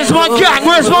 Where's my gang?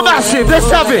 Where's my massive? Let's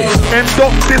have it.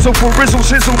 M-dot, thistle for rizzle,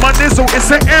 shizzle man, thistle.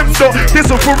 It's the M-dot,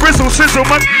 thistle for rizzle, shizzle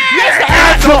man. Yes, the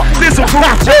M-dot, thistle for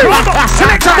rizzle.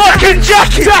 Select a fucking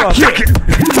jacket.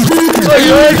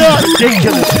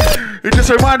 It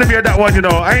just reminded me of that one, you know.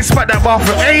 I ain't spat that bar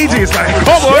for ages. Like,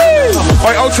 come on.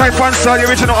 Alright, outside Fancer, the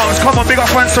original arms. Come on, big up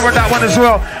Fancer on that one as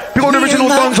well. Big up the original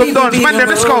Dons of Dons. Man, then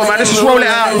let's go, man. Let's just roll it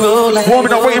out.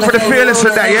 Warming up, waiting for the fearless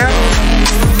and that, yeah?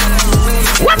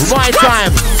 My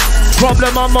time.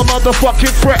 Problem on my motherfucking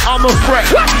fret, I'm a fret.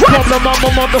 Problem on my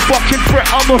motherfucking fret,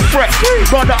 I'm a fret.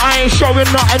 Brother, I ain't showing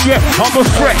nothing yet, I'm a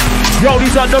fret. Yo,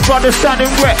 these other brothers standing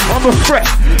wet, I'm a fret.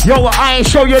 Yo, I ain't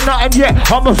show you nothing yet,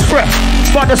 I'm a fret.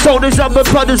 Brother, so these other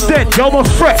brothers dead, yo, I'm a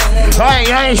fret.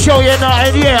 I ain't show you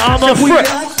nothing yet, I'm a fret.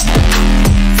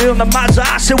 Feel the Mazda,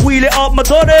 I said wheel it up my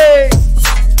Dannie.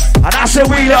 And I said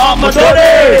wheel it up my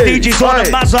Dannie. DJ's on the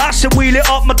Mazda, I said wheel it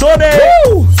up my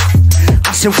Dannie.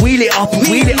 I said wheel it up and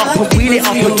wheel it up and wheel it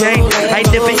up again. I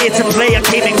ain't never here to play, I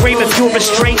came in grave and pure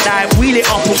restraint. Like wheel it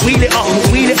up and wheel it up and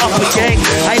wheel it up again.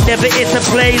 I ain't never here to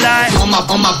play like on my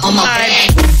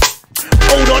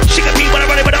hold on, she can be when I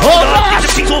run it with the hold on.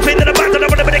 She's all in the back and I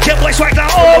run it with the kill boy swag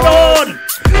now. Hold on.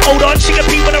 Hold on, she can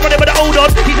be when I run it with the hold on.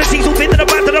 He's a season in the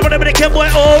back and I run it with the kill boy.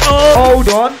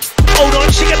 Hold on. Hold on,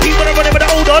 she can be when I run it with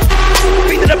the hold on.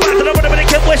 Beat in the back and I run it with the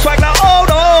kill boy swag now.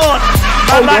 Hold on.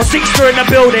 I'm like SICKZTA in the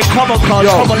building. Come on, cuz.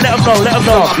 Come on, let them know, let them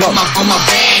know.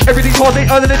 Everything's hard, they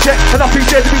earning a check. And nothing's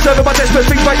there to be serving my debts. But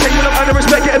things might take when I'm earning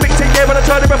respect. Get a mixtape, yeah, when I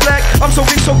turn and reflect. I'm so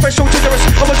big, so fresh, so generous.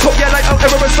 I'm on top, yeah, like I'm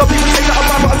ever. Some people say that I'm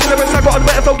bad, but I'm generous. I got a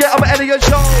better flow, yeah, I'm an alien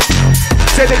show.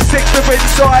 Said it's SICKZTA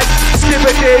inside.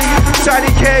 Skibadee,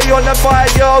 Dannie K on the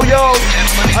fire, yo, yo.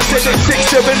 I said it's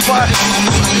SICKZTA inside.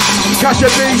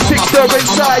 KASHA B, SICKZTA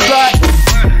inside, right?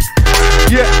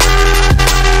 Yeah.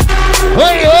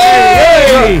 Hey,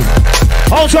 hey!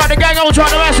 Hold tight the gang, hold tight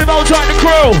the massive, hold tight the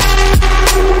crew.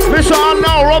 Mr.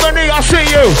 Unknown, Robert E, I see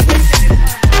you.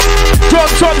 John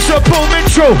Thompson, Paul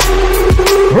Mitchell.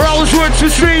 Rosewood to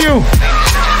see you.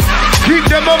 Keep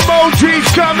them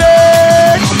emojis coming.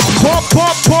 Pop,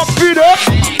 pop, pop it up.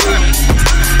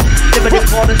 Living in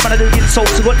gardens, man, I do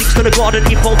insults. I got links to the garden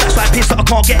info, that's why I pissed that I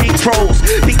can't get intros.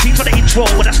 Big teams for the intro,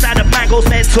 when I stand up, man goes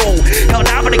mental. Hell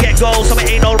down when I get goals, so it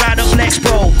ain't no round up next,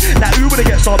 bro. Now who wanna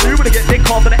get some, who wanna get dick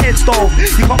off in the headstone?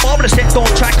 You can't bother to set down,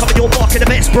 try cover your bark in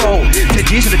the best, bro. 10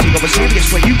 G's in the thing, I'm a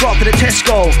serious way, you got to the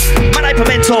Tesco. Man, I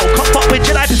pimento, come fuck with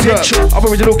July potential. I'm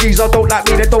original geezer, don't like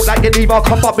me, they don't like you neither.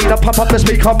 Come up me, then pump up the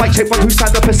speaker. Mic check, one who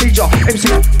stand the procedure. MC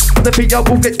on the beat, I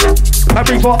will get my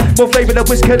reaper. More flavour than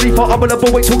Wiz Khalifa. I'm on a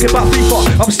boy talking about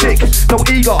FIFA. I'm sick, no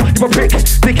eager, you're a prick,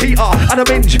 dick eater, and a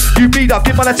binge, you beat up,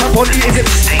 give my tap on, is it,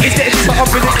 but I'm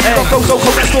really, I'm so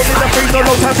cold, that's not in the freezer,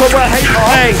 no time for a hater,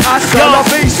 hey, I sell a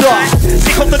visa.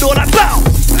 Stick on the door like bow.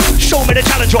 Show me the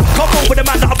challenger. Can't go with the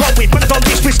man that I run with. When I done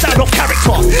this with stand up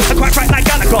character. I quite right like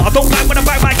Gallagher. I don't like when I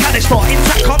bang my canister.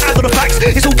 Intact, can't handle the facts.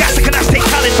 It's all gas, I can take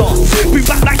calendar. Move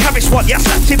back like Harris one. Yeah,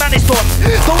 slapped him and it's done.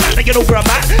 Don't act like you know where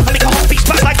I'm at. I make a hot beat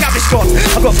back like Gaviscon.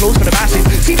 I've got flows for the masses.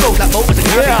 See flows like motors and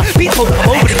carry. Beat flows like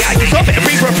I'm over the guy. You drop it and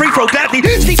free throw gladly.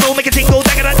 Steve flow make a tingle.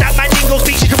 Dagger that man dingo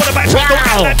speeches. You want to back. Don't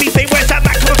act like beef. Where's that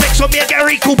back to reflection? me and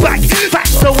Gary cool back.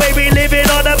 That's the way we living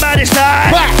on the maddest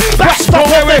night. That's the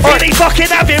way we really fucking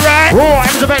have it right. Oh,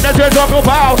 I'm the man that you're talking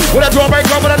about. With a drum break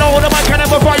up, but I know the man can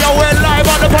never fire. We're live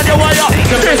on the wire.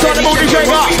 This on the booty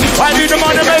shaker. I need the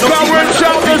man to make a real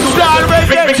shout and style.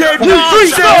 Make it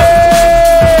nasty.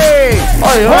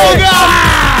 Oh,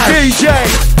 God. DJ,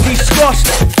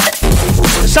 disgusting.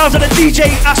 The sounds of the DJ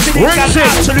ADCIDIKS are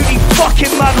absolutely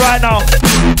fucking mad right now.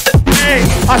 Hey.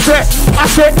 I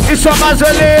said, it's a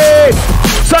Mazzolini.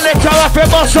 Selector off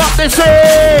and bust up the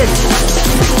scene.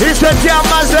 It's a damn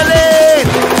Mazzolini.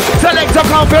 Selector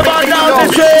come from on down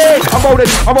the scene. I'm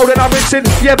rolling, I'm rinsing.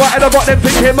 Yeah, but I got them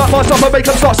thinking. My stop and make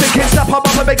them start sinking. Snap up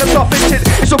and make them start fishing.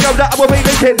 It's all girl that I will be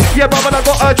linking. Yeah, brother, I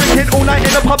got her drinking all night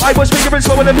in the pub. I was fingering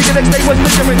slow and the next day was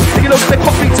lingering. And you know that the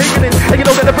coffee tingling. And you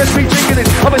know that the breast be jingling.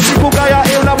 I'm a single guy out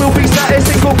here and I will be status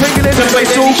single pringling.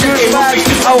 It's all good, man.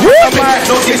 Oh, I'm right.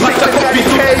 It's like the coffee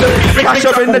king.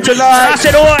 KASHA in the July. I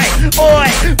said, oi,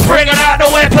 bringing out the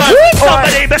weapon.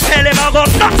 Somebody must tell him I got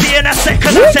nothing in a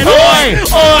second. I said,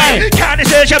 oi, can't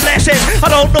deserve your blessing. I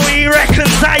don't know who he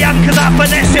reckons I am cause I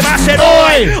finesse him. I said,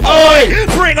 oi,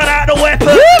 bringing out the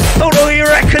weapon. Don't know who he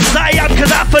reckons I am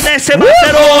cause I finesse him. I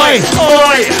said, oi,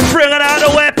 bringing out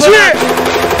the weapon.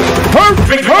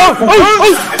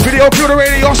 Video kill the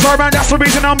radio star, man, that's the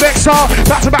reason I'm vexed.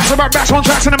 Back to back on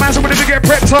tracks and the man's willing to get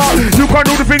prepped. You can't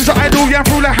do the things that I do, yeah,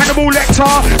 through like Hannibal Lecter.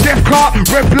 Death car,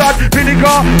 red blood,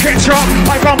 vinegar, ketchup.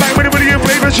 I come back with a million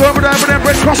flavors, sure, but I'm with them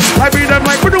red cross. I be them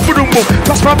like boom.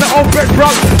 Plus from the old red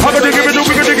rug. I'm gonna give it up,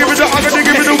 we're gonna give it up, I'm gonna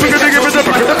give it up, we're gonna give it up.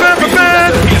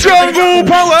 Jungle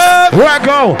power. Where I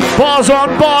go? Bars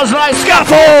on bars like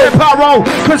scaffold. Barrow,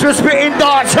 cause we're spitting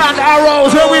darts and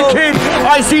arrows. When we kick,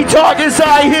 I see targets,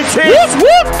 I hit it.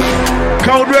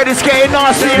 Cold red is getting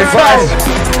nasty inside.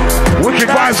 Wicked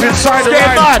vibes inside the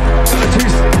line.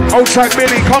 Outside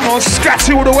Billy, come on,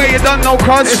 scatty all the way, you done no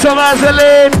cuz. It's a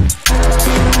Mazzolini.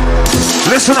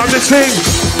 Listen up the team.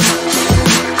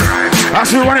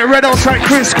 As we run it red outside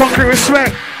Chris, concrete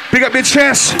respect. Big up your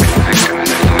chest.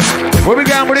 Where we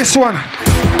going with this one?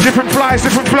 Different flies,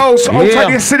 different flows. Outside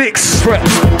the ADCIDIKS.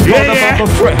 Yeah.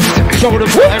 Show them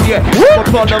nothing yet.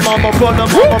 Upon the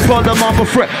mama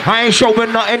fret. I ain't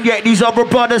showing nothing yet. These other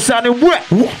brothers sounding wet.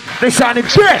 They sounding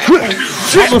dead.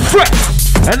 I'm a threat.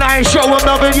 And I ain't showing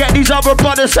nothing yet. These other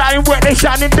brothers sounding wet. They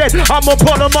sounding dead. I'm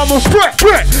upon them, I'm a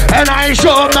threat. And I ain't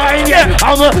showing nothing yet.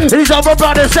 These other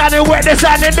brothers sounding wet. They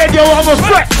sounding dead. Yo, I'm a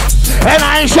threat. And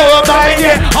I ain't showing nothing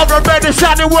yet. Other brothers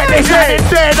sounding wet. They sounding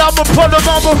dead. I'm upon them,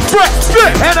 I'm a threat.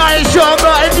 And I ain't showing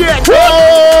nothing yet.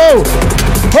 Whoa!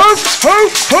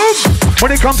 When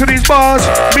it comes to these bars,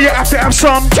 me I have to have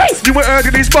some. You were heard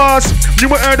in these bars, you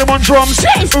were heard them on drums.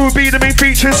 Who would be the main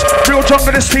features? Real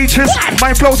junglist teachers.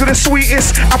 My flows are the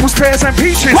sweetest, apples, pears and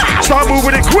peaches. Start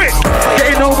moving it quick,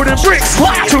 getting over the bricks.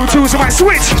 2-2s I might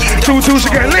switch, 2-2s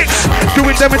to get licks.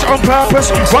 Doing damage on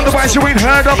purpose, wonder why you ain't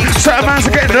heard of. Certain mans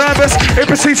are getting nervous, it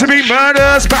proceeds to be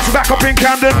murders. Back to back up in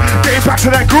Camden, getting back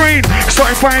to that green.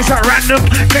 Starting fires at random,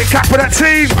 get cap for that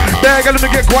team. They're gonna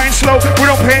get grind slow, we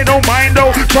don't pay no mind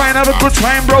though. Try and have a good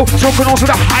time, bro. Talking also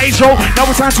the hydro. Now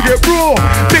it's time to get raw.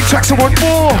 Big tracks I want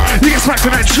more. You get smacked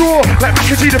in that jaw like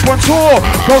ADCIDIKS on tour.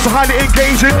 Girls are highly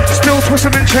engaging, still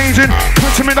twisting and changing.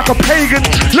 Punch him in like a pagan.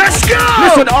 Let's go!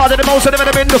 Listen, harder than most of them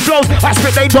in the flows. I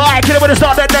spit they die, kill them with a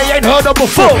start that they ain't heard of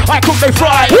before. I cook they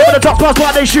fry. When the top pass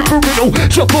by they shoot for riddle.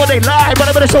 Shot for they lie, but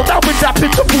I'm gonna show down with that pin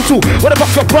to futu. When the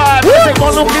fuck your pride, when I take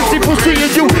one look and see people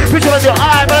seeing you. Picture on your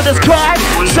eye, but I just cry.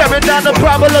 Staring down the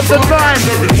problem of the time.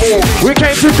 We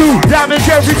came to do damage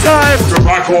every time.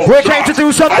 We came to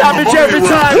do some damage every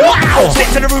time. Wow!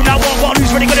 Sit to the room now, one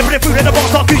who's really gonna put it through in the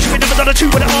box. Start goose, we never done a two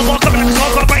with a hard mark. Coming like a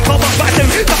hard mark, break, hard mark, back two.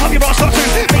 Stop up your ass, start two.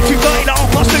 Make 2:30, now half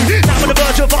past 2. Now on the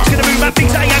verge of asking to move, man,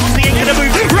 things I am, cause they ain't gonna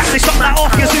move. Rap this up now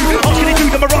off your zoo. Asking to do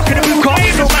them a rock in a boot car.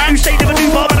 No man who say never do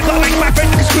bar, but I gotta make my friend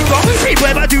like a scooter. See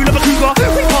where I do love a cougar.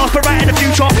 We pass for right in the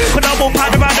future. But I won't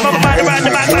pound around, I'm around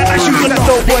the back, shoot the that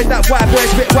dope boy, that white boy,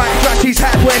 spit white trash, he's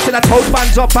hat boy, and I told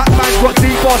fans up, Batman got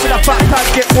deep bars in a fat pack,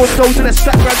 get more dough than a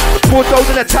stack man, more dough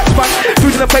than a tax man,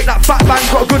 food in a plate that fat man,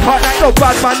 got a good heart like no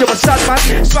bad man, you're a sad man,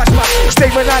 smash man,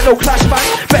 statement like no clash man,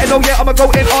 better know yeah, I'ma go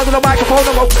in on the microphone,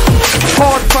 I'm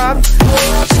hard fam,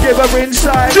 Skibber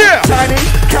inside, Tiny,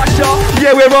 KASHA,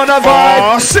 yeah we're on a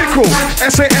vibe. Sickle,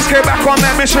 SICKZTA back on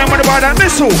that mission, when they buy that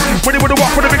missile, when they would've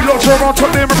walked with a big lotto around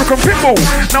top the American pitbull,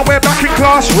 now we're back in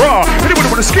class, raw, when they would've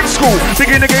skip school, big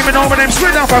in the game and over them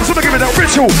straight down fam, so they give it that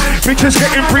ritual, Bitches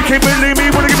getting freaky, believe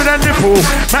me, wanna give me that nipple.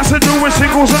 Master doing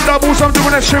singles and doubles, I'm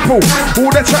doing that triple.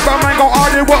 All that chat about man go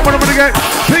hard, what when I'm gonna get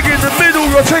big in the middle,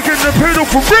 you're taking the pedal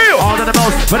for real. All of the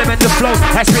most, put them in the flow.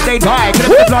 I spit they die, get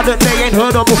them in the blood that they ain't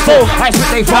heard of before. I spit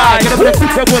they fly, get them in the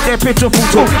food with their pitiful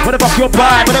too. What the fuck your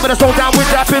pride, but I'm gonna slow down with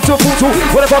that pitiful too.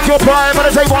 What the fuck your pride, but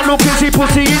I say one look and see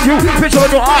pussy in you. Picture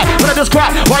in your eye, but I just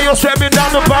cry while you're staring down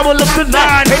the barrel of the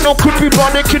night. Ain't no could be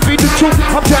wrong, it could be the truth.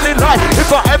 I'm telling lies.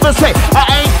 If I ever say I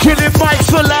ain't killing mics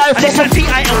for life. And it's a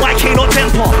T-I-N-Y-K, not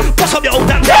temper. Bust up your old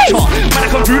damn pressure. Man, I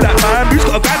come through that, man. Who's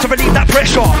got a grind to relieve that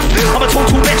pressure? I'm a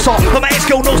total messer, but my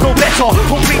ex-girl knows no better.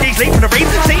 Home 3 days late for the rain,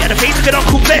 stay at the face, look at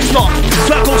Uncle Lester.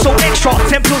 Circle so extra,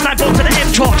 10 pills, 9 bolts to the M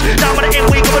charge. Now I'm on the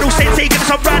M-way, going all sensei, giving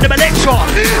some random lecture.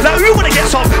 Now who wanna get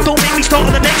some? Don't make me start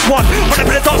on the next one. When I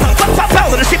put the dogs, pow,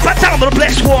 then I sit back down on the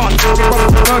blessed one.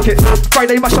 Work it.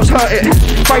 Friday mashups hurt it.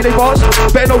 Friday bars,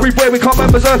 better not read where we can't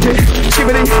remember berserk it.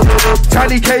 Skibadee,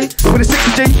 Dannie K with a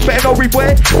 60G, better not read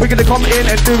where we're gonna come in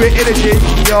and do it in a G.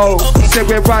 Yo, said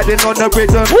we're riding on the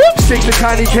rhythm. 6 to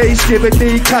Dannie K,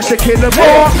 Skibadee, KASHA killer.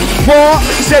 4,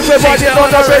 said we're riding on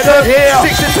the rhythm.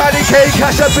 6 to Dannie K,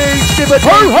 KASHA B, Skibadee,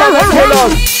 killer.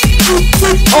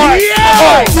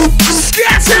 Alright,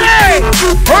 Skibadee!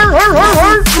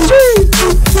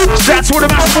 That's what the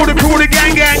massive for the crew, the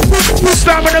gang.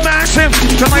 Start with the massive.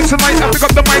 Tonight, I pick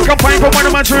up the mic, I'm playing for one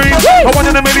of my dreams. I want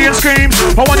in a million schemes,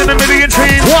 I want in a million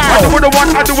teams. I do what I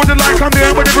want, I do what I like, I'm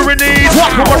doing whatever it needs.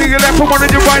 Put one on your left, put one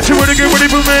on your right, you wanna get ready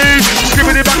for me.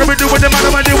 Skibadee back, I do what the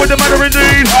matter, I do what the matter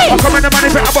indeed. I come in the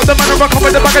manifest, I got the matter, I come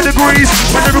in the back of degrees.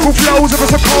 My lyrical flows, if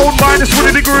it's a cold minus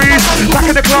 20 degrees. Back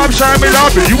in the club, shine me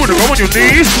love, but you wanna go on your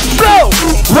knees. Blow!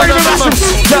 Rain the massive.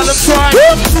 Tell them twice.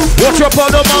 Watch up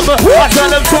on the mama. I tell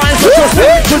them twice.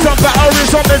 Cause I'm battering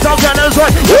something, I'm telling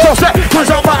right. Cause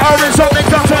I'm battering something,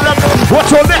 I'm telling them.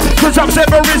 Watch your neck, cause I'm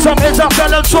severing something, I'm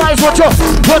telling twice. Watch your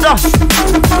brother.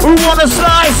 Who wanna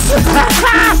slice?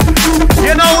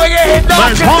 You know when you hit that.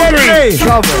 Man's hungry.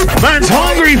 Man's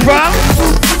hungry, fam.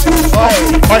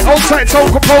 Alright, old tight toe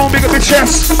Capone, big up the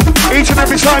chest. Each and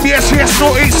every time, yes,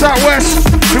 north, east, south, west.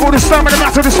 We got the stamina,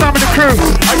 the stamina crew.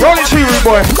 Roll it to you,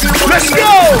 boy. Let's go!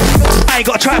 I ain't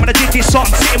got to try when I did this song.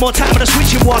 Sitting more time on the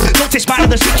switching one. Notice man on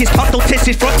the switches, cunt, don't test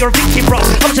this front, you're a victim, bro.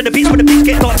 Come to the beats when the beats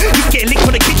get done. You get linked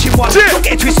for the kitchen one. Don't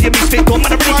get twisted, your misfit done. Man,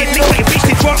 I really did link for your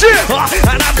bitch drunk.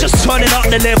 And I'm just turning up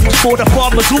the levels for the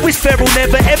farmers. Always feral,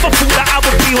 never ever thought that I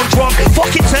would be on drum.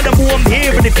 Fuck it, tell them who I'm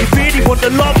here. And if you really want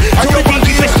the love, tell the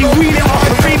DJ best you wheel it up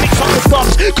and remix on the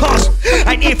stuffs. Cause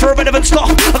I ain't here for irrelevant stuff.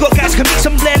 I got guys can mix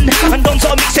some blend and done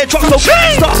to mix their trucks. So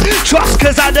stop, trust,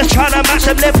 cause I'm just trying to match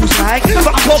them levels like.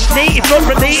 Fuck off native, not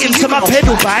relating to my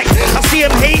pedal bike. I see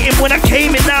them hating when I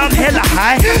came in, now I'm hella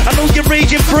high. I know you're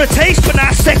raging for a taste, but now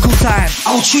it's second time.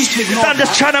 I'm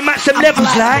just trying to match them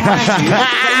levels like.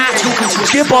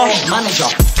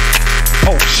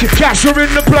 Oh shit, KASHA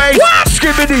in the place.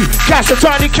 Skibadee, KASHA,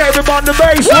 Dannie K on the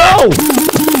bass. Whoa!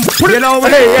 You know,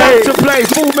 hey, to play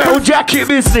full metal jacket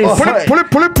business. Pull it.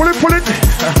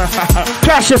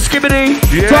 KASHA, Skibadee,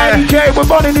 Dannie K, we're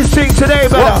running this thing today,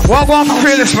 brother. Well, go on for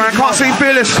Fearless, man. Can't see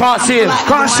Fearless. Can't see him.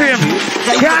 Can't see him.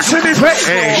 Can't see me.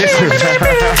 Hey, listen.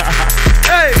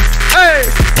 Hey.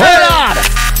 Hold on.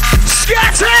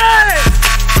 Skibadee!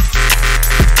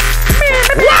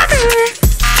 What?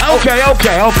 Okay. I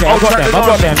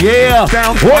got them. Yeah.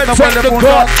 Down. One take the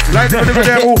cut. Like the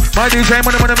devil. My DJ,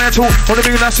 when I'm on the metal. On the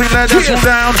beat, I sing that that's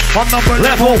down. On number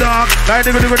level dark. Like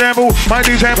the devil. My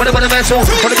DJ, when I'm on the metal.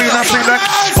 On the beat, I sing that.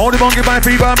 Only monkey by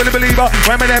fever, I'm a believer.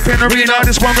 When I'm in the arena,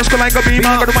 this one goes like a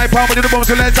beamer. Go to my palm, do the bones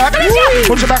to let up.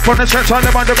 Put your back from the church, on the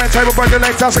on the red table, by the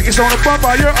legs. I say it's on the front,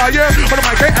 are you? When I'm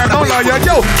like, I'm no liar,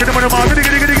 yo. Get him on the mark, get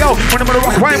go. When I'm on the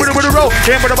rock, why with the roll?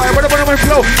 Yeah, with the bike, with the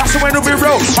flow. That's the way to be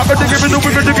roll. I'm going to give it, we're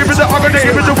going to give it, I'm going to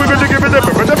give it, we're going to give it,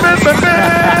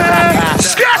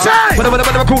 Skibadee! When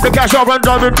I cool the cash, I run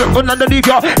down underneath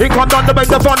ya. It come down to make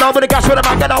the fun down with the gas, when I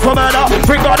get out for murder.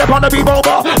 Bring God upon the beat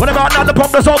over. When I got down the pump,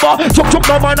 the sober. Chuk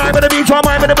down my nine with the beat, try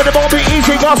my minute with the bomb, be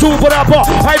easy. Got super up,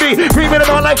 I be 3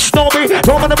 minutes on like Snowby.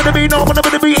 Don't want to be, no, want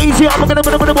to be easy. I'm gonna be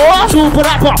the boy, super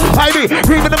up, I be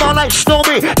 3 minutes on like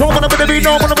Snowby. Don't want to be,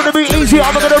 no, want to be easy.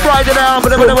 I'm gonna ride it down,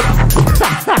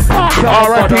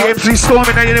 Alright, PMC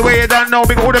storming anyway, you don't know.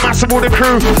 Big all the massive, all the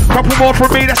crew. Couple more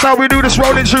from me, that's how we do this.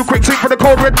 Rolling through, quick team for the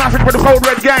cold red mafia, for the cold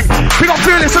red gang. Big up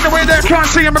Fearless in the way there, can't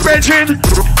see him a bedging.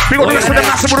 Big up the rest of the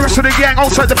massive, all the rest of the gang.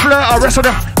 Outside the flirter, rest of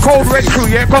the cold red crew,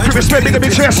 yeah. Got through respect, big up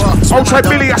your chest. Outside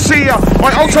Billy, I see ya.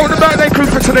 Alright, outside the birthday crew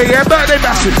for today, yeah. Birthday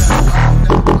massive.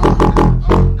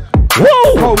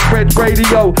 Woo! Cold Red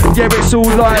Radio, yeah, it's all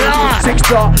live.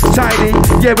 SICKZTA, Tiny,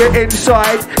 yeah, we're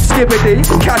inside. Skibadee,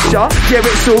 KASHA, yeah,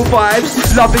 it's all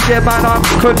vibes. Love it, yeah, man, I'm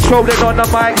controlling on the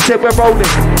mic. Said we're rolling,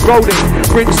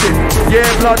 rinsing. Yeah,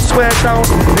 blood swear down,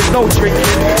 there's no drinking.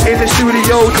 In the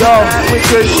studio, yo, we're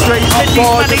good straight up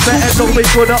bars. Better know we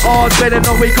got it on, better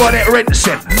know we got it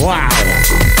rinsing. Wow.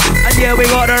 And yeah, we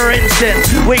got the rinsing.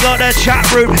 We got the chat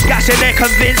room. Gassing, they're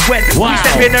convinced when we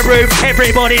step in the room,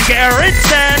 everybody's getting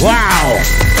rinsing. Wow.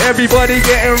 Everybody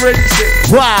getting rinsing.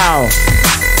 Wow.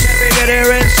 Everybody getting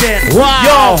rinsing.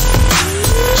 Wow. Yo.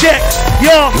 Check.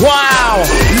 Yo. Wow.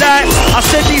 Like, I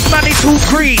said these money too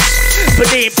grease, but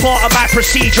they ain't part of my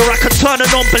procedure. I could turn a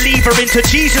non-believer into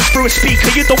Jesus through a speaker.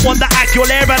 You're the one that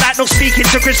Aguilera like no speaking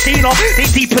to Christina.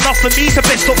 Ain't deep enough for me, so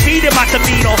best not feed him my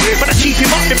demeanor. But I keep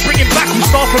him up and bring him back. We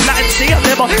start from Latin C. I've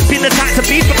never been the type to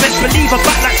be, but best believe I'm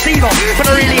back like Cena. But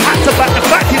I really had to back. The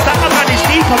fact is that I managed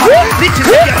deeper. This is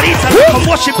señorita. I'm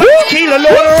washing back tequila,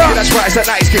 Lord. Yeah, that's right, it's that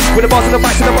 90s kid. With the bars on the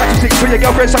mic to the right, you think. For your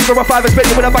girlfriend, suck for a 5 and spend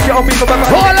it when I back it on me for my back.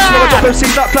 No, I drop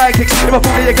MCs like flying kicks. If I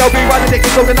fall in your girl, be riding it,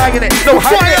 no denying it. No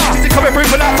hiding it. She's coming through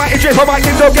for that mighty drip. I might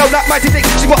give no girl that mighty dick.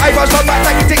 She got eyebrows like my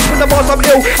taggy dicks. With the bars I'm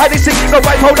ill. I didn't sing, no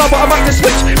right, hold on, but I might just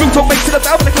switch. Real talk makes to the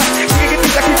bell for the clash. You can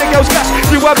think I keep the girls cash.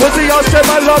 You want pussy, I'll send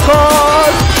my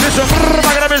lockers. Listen,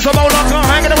 I'm gonna be some old locker.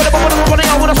 Hanging with the money,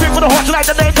 I wanna speak for the hot like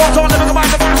the day goes on. Never go back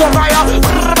to the fire.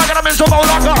 I'm gonna be some old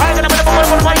locker. Hanging with the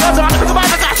money, I never go back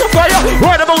to the fire.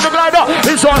 Right about the glider.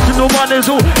 It's hard to do money,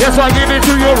 so yes, I give it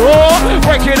to you raw.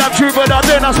 Break it up, true, but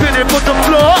then I spin it, put the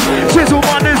floor. Sizzle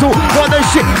money, so what the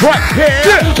shit right here.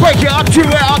 Break it up, true,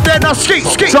 it up, then I skate.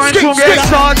 Time to get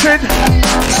started.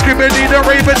 Skibadee the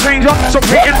raver changer. So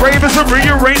hitting ravers and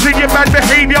rearranging your bad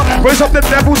behavior. Raise up the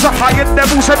levels, the higher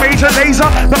levels, a major laser.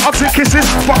 The hugs and kisses,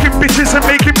 fucking bitches and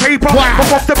making paper.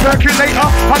 I'm off the percolator.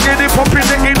 I get it pumping,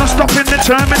 it ain't no stopping the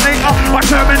Terminator. I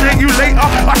terminate you later.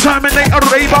 I terminate a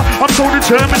raver. I'm so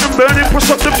determined and burning, push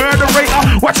up the murder rater.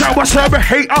 Watch out, I serve a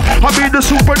hater. I be the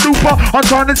super duper. I'm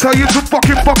trying to tell you to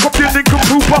fucking fuck up your Lincoln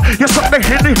Cooper. You suck the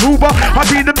Henry Hoover. I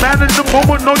be the man in the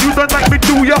moment. No, you don't like me,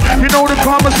 do ya? You know the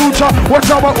Kama Sutra. Watch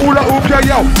out, I ooh la oop ya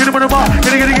yo. Get him in the mouth,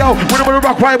 get it yo. With him in the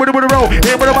rock, right, with him in the roll. Hit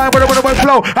him in the mind, with him in the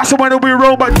flow. That's the way that we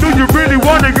roll. But do you really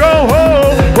want to go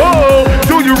home? Oh,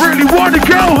 do you really want to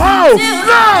go home?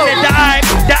 No!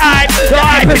 The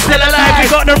hype is still alive. We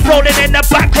got them rolling in the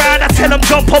background. I tell them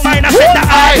jump on mine. I said the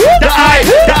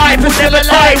hype will never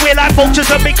die. We're like vultures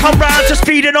when we come round, just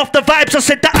feeding off the vibes. I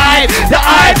said the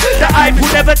hype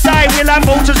will never die. We're like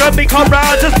vultures when we come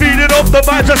round, just feeding off the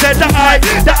vibes. I said the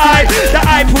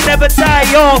hype will never die.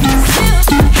 Yo,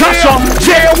 KASHA,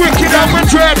 yeah, wicked and with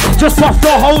dread. Just puff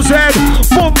the hoes head.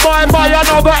 Boom by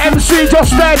another MC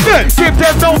just dead. Give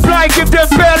them no blind, give them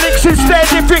bare licks instead.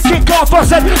 If it kick off, I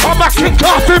said I'ma kick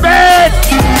off him head.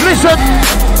 Listen,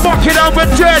 fuck it and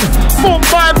with dread. Boom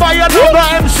by another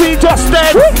MC just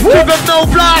dead. Give them no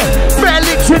blind, bare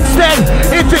licks instead.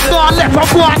 If it got left, I'm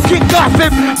going to kick off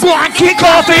him. Go and kick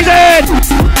off his head.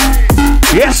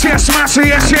 Yes, Massey,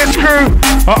 yes, crew.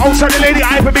 Outside the lady,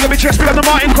 I big up your chest, big up the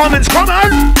Martin comments. Come on,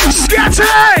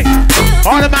 Skibadee!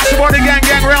 All the massive body gang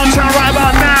round town right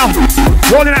about now.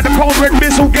 Rolling at the cold red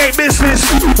missile gate business.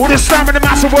 All the stamina, the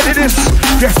massive what it is.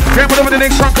 Yeah, game with over the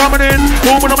next one coming in.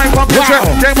 Boom with the main pump.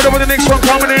 Game with over the next one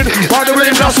coming in. All the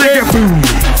rhythm just singing.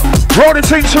 Roll the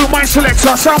team to my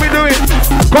selector. That's how we do it.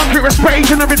 Concrete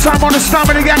respect and every time on the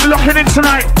stamina gang locking in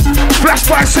tonight.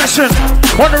 Flashback session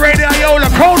on the radio Yola.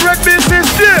 Cold red business.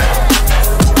 Yeah.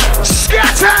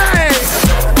 Skibadee!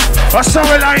 That's how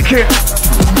we like it.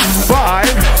 5,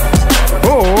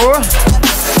 4,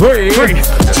 3,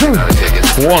 2,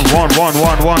 1.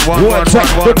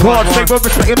 The cards, they were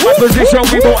respecting my position.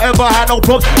 We don't ever had no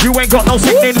problems. You ain't got no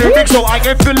singing lyrics, so I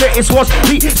can feel it. It's what's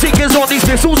the sickers on these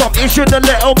missiles. I'm issuing the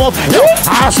letter of. Yo,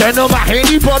 I send them my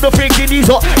handy brother thinking he's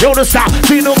hot. Yo, the style,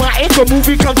 seen them my anchor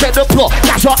movie, come take the plot.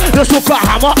 That's what the sucker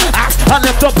hammer. I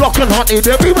left the block and hunted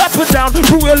every rapper down.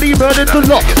 Brutally murdered the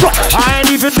lot. But I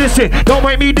ain't even dissing. Don't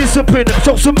make me discipline.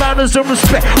 Show some manners and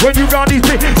respect. When you round these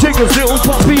big jiggers, little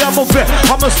puppy, I'm a vet.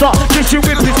 I'ma start dishing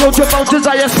with these soldier mountains.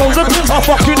 I expose them. I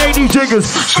fucking 80 jiggers.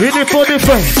 In it for the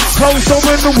fame. Close them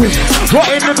in the wind. What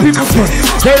in the people's way?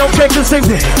 They don't take the same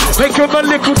thing. Make them a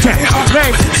little tank.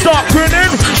 Name, start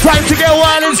grinning. Time to get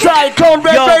wild inside. Cold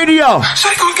Red Radio.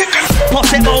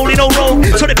 Pops it rolling on roll.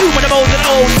 So they boom when I'm old and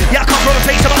old. Yeah, I come from a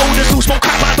place of old and still smoke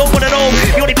crap, but I don't want it all.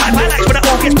 The only pipe I like when I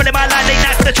all gets spreading my line, late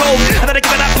night for the troll. And then I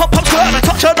give it that pop squirt and I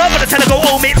touch her up and I tell her go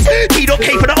home. It's T.K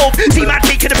for the old. See man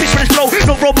taking a piss for this blow.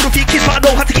 No roll with a few kids, but I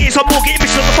know how to get some more. Getting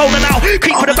bitches on the phone and now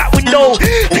creep for the back window.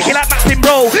 Picking like Mapping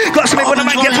bro. Got something when the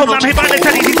man gets home. I'm hit by the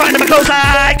telly. He find them. close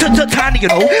like tiny, you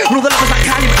know. With all the lovers like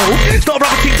can, you know. It's not a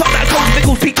rubber king top that goes if it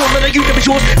goes peak on the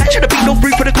individuals. That should have been no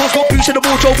free for the cause, got boots in the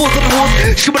wardrobe, walls on the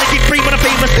horse. She wanna get free when I'm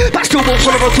famous, but still won't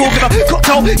follow her talking about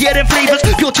cocktail, yeah, them flavours,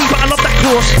 pure tea, but I love that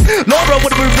course. Laura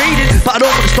would have been reading, but I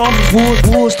don't want to start these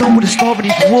wars, don't want to start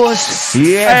these wars.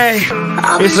 Yeah,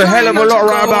 hey. It's a hell of a lot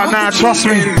right about now, trust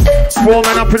me. 4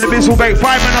 men up in the Bizzle Gate, 5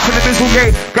 men up in the Bizzle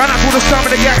Gate. Going out for the stomach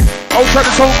of the gang. Ultra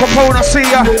the Tone Capone, I see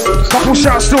ya. Couple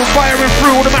shots still firing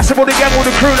through. All the massive of the gang, all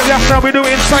the crew that left now we do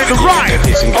it inside the ride.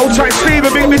 Ultra Steve,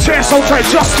 big me chest, Ultra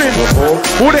Justin.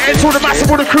 All the ends, all the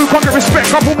massive of the crew, can't get respect.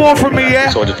 Couple more from me,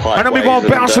 yeah. And then we gonna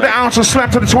bounce to the ounce and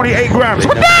slam to the 28 grams.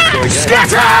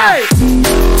 Skibadee!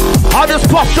 I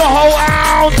just popped the whole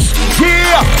ounce.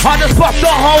 Yeah, I just popped the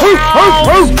whole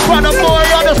ounce. Brother boy,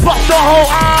 I just popped the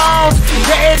whole ounce.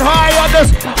 Getting high on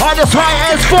this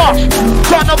high as fuck.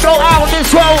 Trying to blow out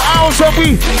this whole ounce and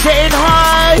we getting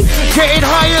high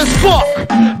as fuck.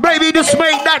 Baby, just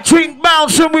make that drink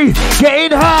bounce and we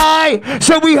getting high,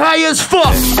 so we high as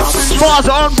fuck. Bars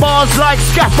on bars like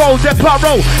scaffolds and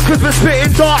paro, cause we're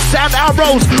spitting darts and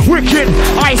arrows. Wicked,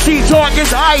 I see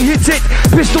targets, I hit it.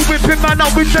 Pistol whipping man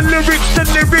up with the lyrics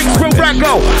will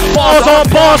raggo. Bars on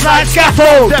bars like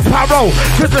scaffolds and paro,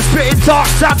 cause we're spitting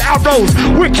darts and arrows.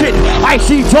 Wicked, I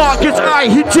see targets, I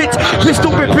hit it.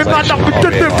 Pistol whipping man up with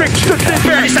the lyrics.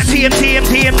 It's that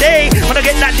TMD, when I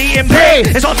get that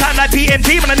DMP. It's all time like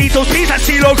PMT, when I need those P's like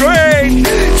CeeLo Green.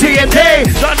 TMD,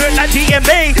 don't do it like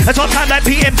DMB. It's all time like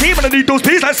PMT, when I need those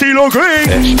P's like CeeLo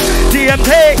Green.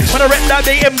 DMT, when I rep that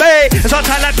DMB. It's all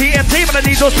time like PMT, when I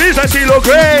need those P's like CeeLo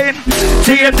Green.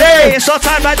 TMD, it's all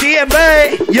time like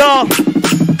DMB. Yo.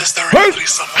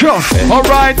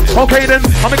 Alright, okay then.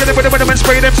 I'm gonna get it with them and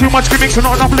spray them. Too much gimmicks and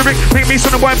not enough lyric. Make me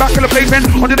son of boy back in the playpen.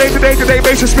 On the day-to-day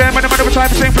basis, spare man, never try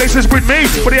the same places with me.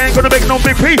 But they ain't gonna make no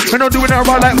big P. And I'm doing it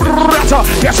right like rata.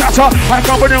 Yes, rata. I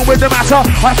can't be doing with the matter.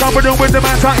 I can't be doing with the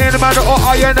matter. Ain't the matter. Oh,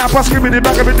 I ain't not screaming it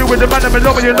back. I've been doing the man. I'm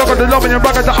loving you, loving the loving you.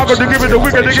 Back at the other to give it the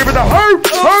wicked, to give it the hope.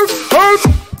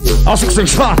 I'll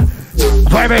 661.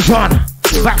 Vibration.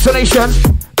 Vaccination.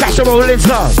 Catch the rolling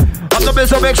slow. I'm the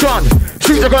best of action.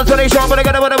 Shoot the constellation, but I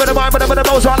get it with the mind, but the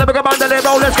most on the big man, the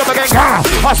roll, let's go again.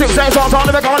 I 6 days on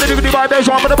the big man, the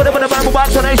vibration, but the Bible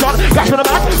vaccination. Catch with the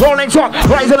man, rolling truck,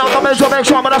 rising out the best of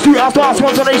action, but I shoot after our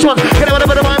sponsoration. Get it with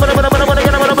the mind, but the mind.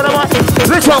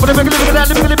 Let's go with the big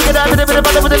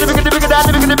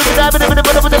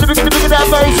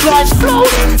baseline flow.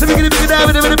 The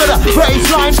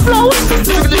baseline flow.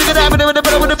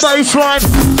 The baseline.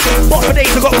 What for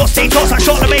days I got lost toss, I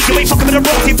shot the major way, fucking with the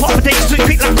rocky pop for days, so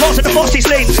quick like cars in the bossy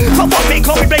lane. Come on, big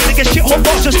coffee break, they get shit hot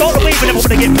boss, just start the wave, and never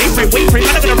get paid for it, wait for it,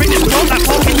 man, I'm gonna ring this close like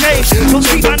parking day. Don't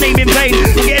speak my name in vain,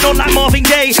 I'm getting on like Marvin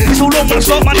Gaye. It's all on when I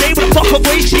start my day with a fuck up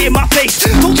waste shit in my face.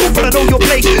 Don't talk when I know your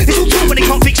place, it's all talk when they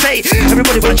can't fixate.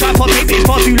 Everybody wanna try and tape it, it's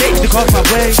far too late to cross my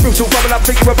way. Brutal rubber, I'm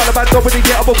thinking about a man, nobody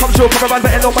get up, come to a cameraman,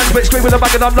 better no man, but scream with a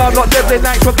bag and I'm not dead,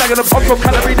 nights from banging them, I'm from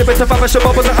Calabria, the bit of a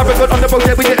shabab, was an arrogant on the road,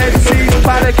 there with the MCs,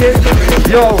 panicking.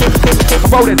 Yo,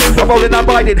 I'm rolling, I'm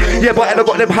riding, yeah, but I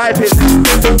got them hyping.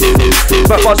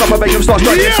 But bars up, I make them start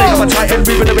striking, say I'm a titan,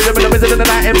 moving the rhythm in the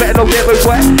night, and better no get with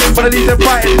wet, but I leave them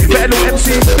fighting, better no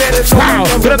MCs, better no pow,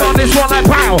 put them on this one like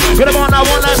pow, put them on that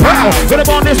one like pow, put them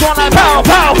on this one like pow,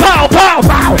 pow, pow, pow,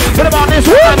 pow, put them on this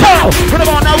one like pow, put them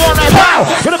on that one like pow,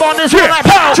 put them on this one like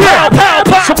pow, pow, pow,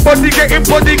 pow. Somebody getting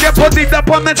body, get bodied up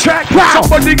on the track.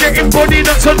 Somebody getting bodied,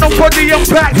 not to nobody on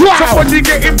back. Somebody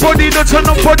getting bodied, not to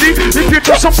nobody. If you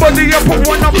touch somebody, you put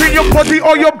one up in your body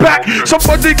or your back.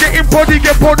 Somebody getting body,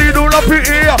 get bodied all up in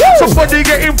here. Somebody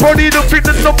getting body, don't think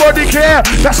that nobody care.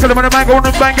 That's gonna man a man go on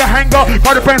the banger hanger.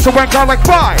 By the friends that went down like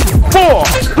 5, 4,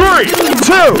 3,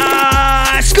 2.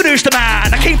 Skadoosh the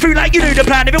man, I came through like you knew the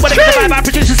plan. If you wanna get the vibe, I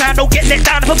produce the sound, don't get let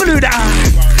down if I blew down.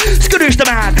 Skadoosh the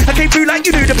man, I came through like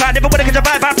you knew the plan. If I wanna get the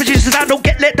vibe, I produce the sound, don't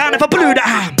get let down if I blew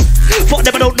down. Fuck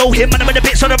them, I don't know him, and I'm in the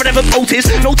bits, so I never notice.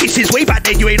 Notice is way back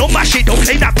then, you ain't on my shit, don't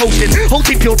claim that posting. Whole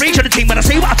team pure range of the team when I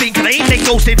say what I think, and I ain't then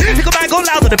ghosting. Think a man go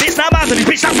louder, the bits now man's on his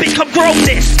bitch, that bitch come grow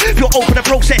this. Pure open the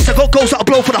process, I got goals that'll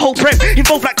blow for the whole prep.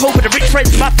 Involved like cope with the rich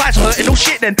friends, my fights are hurting, no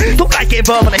shit then. Don't like getting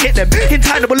verbal, I hit them. In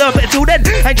time, I will learn, but until then,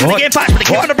 I ain't trying to get fights, but they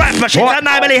keep on the rap, my shit, and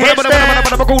 9 really hits them.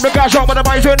 The cash out with the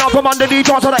boys turn up from under the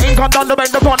trance, so the ink on the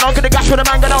bend the front, I'll get the gas with the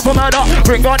man, get out for murder.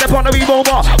 Bring on the pond, the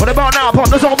revolver, what about now,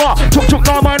 pond the over. Took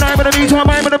now my name, in the meantime,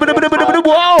 I'm in the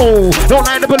whoa! Don't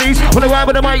line the police, when I ride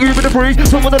with the mic, you with the freeze.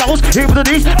 Some with the nose, here with the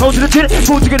knees, nose to the chin,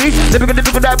 foot to the knees.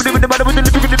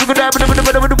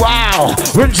 Wow!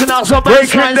 Rinsing out some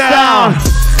breaking down.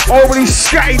 Overly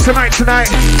scatty tonight.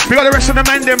 We got the rest of the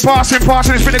men then passing.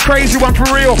 It's been a crazy one for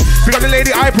real. We got the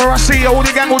lady Hyper, I see all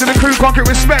the gang, all the crew, concrete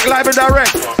respect, live and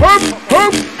direct.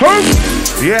 Hoop.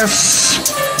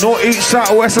 Yes. North, east,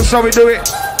 south, west, that's how we do it.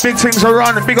 Big things are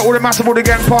on. Big up all the massive, all the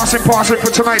gang passing for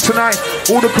tonight.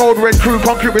 All the cold red crew,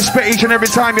 concrete respect each and every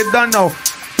time. You're done now.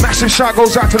 Massive shout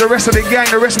goes out to the rest of the gang,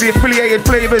 the rest of the affiliated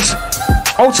flavors.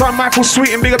 Old time Michael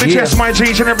Sweet and big up the chest, my G,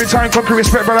 each and every time. Concrete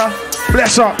respect, brother.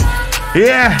 Bless up.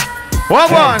 Yeah.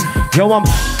 One. Yo, I'm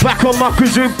back on my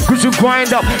grizzle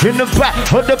grind up in the back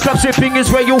of the club. Sipping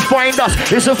is where you'll find us.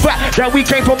 It's a fact that we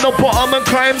came from the bottom and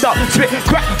climbed up. Spit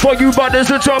crack for you brothers,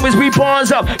 the drum is we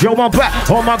bars up. Yo, I'm back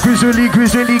on my grizzly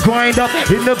grind up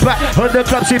in the back of the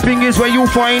club. Sipping is where you'll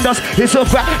find us. It's a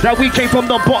fact that we came from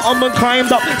the bottom and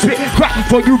climbed up. Spit crack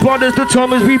for you brothers, the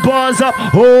drum is we bars up.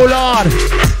 Oh Lord.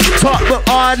 Talk but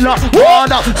hard up,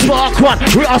 spark one.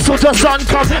 We hustle the sun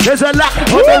come. There's a lack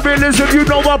of the realism, you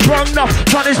know I brung up.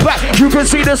 Sun is back, you can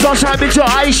see the sunshine with your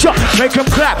eyes shut. Make them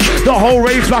clap, the whole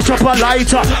rave flash up a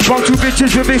lighter. Found two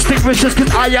bitches with extinguishers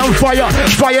cause I am fire.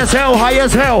 Fire as hell, high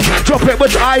as hell. Drop it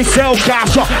with I sell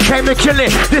KASHA. Came to kill it,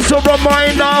 this a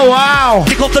reminder, wow.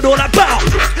 Kick off the door like bow.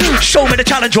 Show me the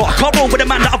challenger. I can't roll with the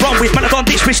man that I run with. Man, I done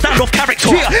this with standoff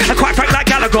character. I quite frank like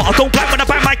Gallagher. I don't blank when I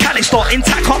bang my canister.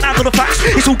 Intact, can't handle the facts.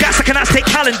 It's all gas like an Aztec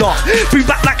calendar. Bring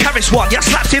back like Harris one. Yeah,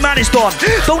 slaps him and it's done.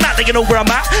 Don't act like you know where I'm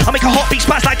at. I make a hot beat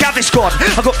spaz like Gaviscon.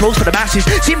 I got flows for the masses.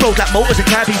 Seen roads like motors and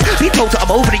cabbies. Be told that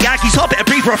I'm over the Yankees. So I better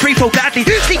breathe for a free throw gladly.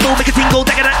 Sleep will make a tingle.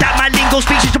 Dagger that my lingo.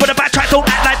 Speeches to put a backtrack. Don't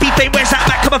act like beef. Where's that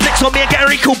back? Come and flex on me and get a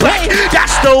recall back.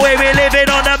 That's the way we living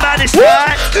on the maddest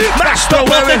side. Mashed up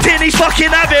off the tin. He's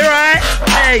fucking have it right.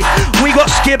 Hey, we got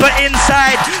Skibadee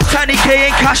inside. Dannie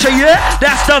and KASHA, yeah,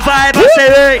 that's the vibe. I say,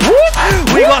 hey,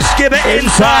 we got Skibadee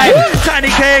inside.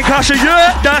 Dannie and KASHA,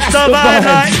 yeah, that's the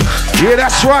vibe. Yeah,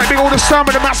 that's right. Big all the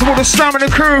stamina, massive all the stamina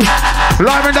crew.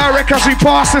 Live and direct as we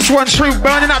pass this one through,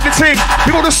 burning up the thing.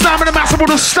 Big all the stamina, massive all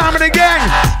the stamina gang.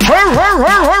 Ho.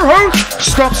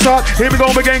 Stop, start. Here we go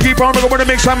again. Keep on. We're going to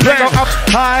make some go up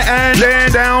high and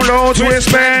then down low. Twist,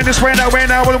 bend. This way, that way,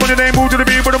 now. When they move to the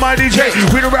beat with my DJ.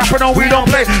 We don't rap on, we don't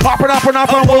play. Up and up and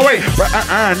up and away.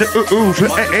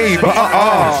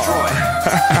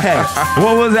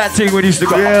 What was that thing when you used to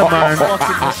go? Yeah, man.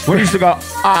 When you used to go,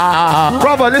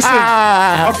 brother, listen.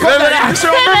 I've got that.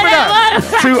 Remember that?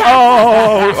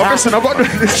 Listen, I've got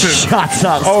listen. Shut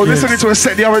up. Oh, listening to a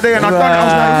set the other day and I done it. I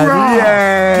was like, right.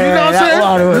 Yeah. You know what I'm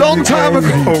saying? Long time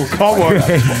ago. Come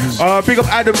on. Big up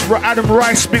Adam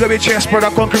Rice. Big up your chest, brother.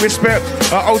 Concrete respect.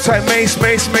 Old time Mace.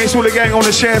 All the gang on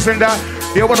the shares and that.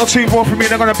 Yeah, 1 or 2 more from me,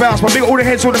 they're gonna bounce. But big all the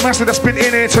heads, all the master that's been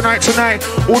in here tonight.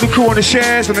 All the crew on the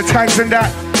shares and the tags and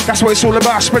that. That's what it's all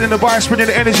about, spreading the vibe, spreading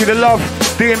the energy, the love.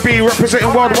 DNB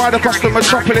representing worldwide across the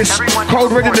metropolis.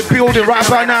 Cold red in the building right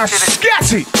about now.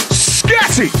 Scatty,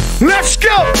 let's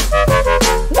go.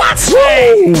 What?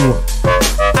 Hey.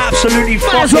 Absolutely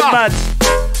fucking mad.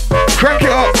 Crank it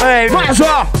up. Hey,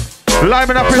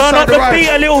 liven up turn inside up the the ride. beat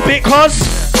a little bit,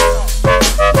 cuz.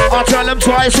 I'll tell them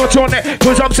twice what's on it.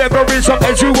 Cause I'm severing some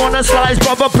edge you wanna slice.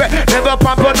 Brother pet, never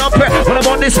pumping up it. When I'm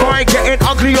on this mic, getting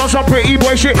ugly on some pretty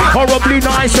boy shit. Horribly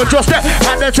nice, so just step.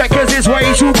 And the checkers is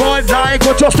way too god like.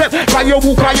 Or just step, can you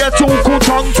walk on your too cool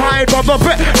tongue tied. Brother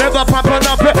pet, never pumping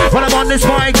up it. When I'm on this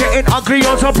mic, getting ugly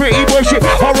on some pretty boy shit.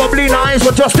 Horribly nice,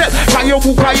 so just step. Can you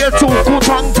walk on your too cool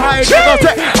tongue tied. Never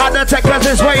step, and the checkers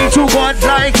is way too god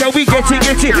like. Yeah, we get it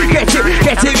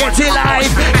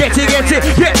live. Get it, yeah,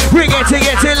 we get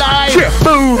it live. Yeah,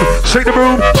 boom, shake the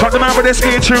broom, shut the man with this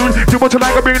ear tune. Do what you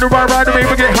like, I bring the ride, and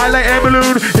maybe get high like air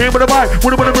balloon. In with the bike,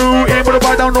 with the move, in with the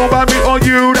bike, don't know about me or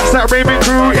you. That's that raving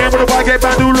crew. In with the bike, get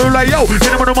back to look like yo.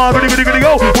 In with the mark, gonna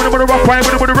go. With the rock,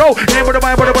 with the roll. In with the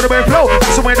bike, with the flow.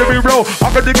 That's the way to be roll. I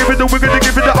got to give it the wiggle, to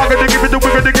give it the, I got to give it the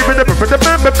wiggle, to give it the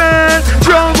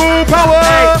jungle power.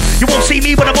 Hey, you won't see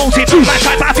me when I'm molded. Like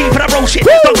but I feel for the roll shit.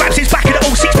 Don't grab his back in the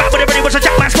 06 back when everybody was a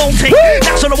jackman's phone thing.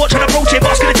 That's all I watch and approach it.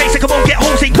 Asking the face, come on, get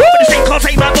hosing. But the same can't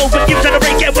say my mouth, but use and the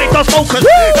rain, get away from smokers.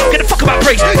 Don't get a fuck about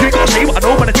breaks. You ain't gotta say what I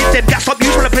know when I did them. Gas up,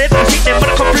 use when I played, but I see them when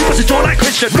I come through, was a jaw like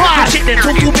Christian. You shit then,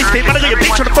 talk to a misfit, man, I got your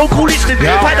bitch on the phone call listening.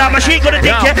 Find out my shit, got a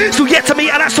dick, yeah. So yet to me,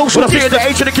 and that's social distance. The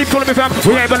H and they keep calling me fam.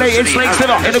 We ain't belated snakes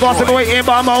still up. In the gossip waiting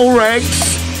by my old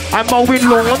regs. I'm mowing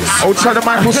lawns. Outside the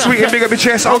Michael Sweet and big up your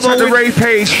chest. Outside the rave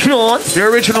page. The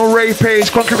original rave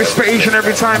page. Concrete respect each and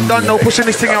every time. Done no pushing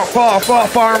this thing out far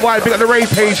and wide. Big up the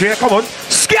rave page here. Come on.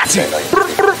 Scat it.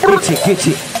 Get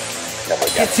it.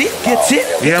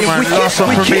 Yeah, man. Last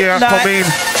one from me. Come in.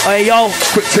 Hey, yo.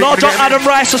 Large up Adam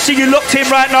Rice. I see you locked in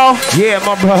right now. Yeah,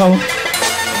 my bro.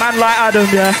 Man like Adam,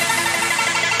 yeah.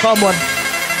 Come on.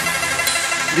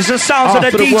 These are the sounds of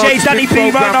the DJ Dannie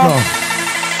P right now.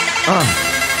 I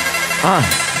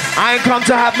ain't come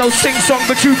to have no sing-song,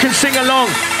 but you can sing along.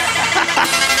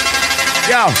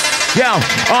 Yo,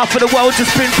 half of the world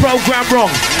just been programmed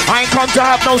wrong. I ain't come to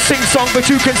have no sing-song, but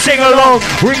you can sing along.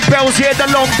 Ring bells, hear the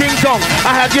long ding-dong.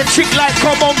 I have your chick like,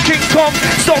 come on, King Kong.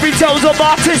 Story tells of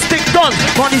artistic done.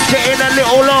 Money's getting a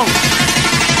little long.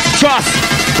 Trust.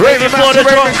 Raven Master,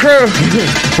 Raven Crew.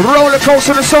 Roller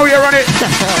coaster, the soul, you're on it.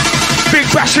 Big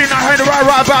bashing, I heard it right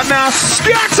about now.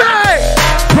 SICKZTA!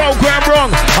 Program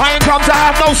wrong. I ain't come to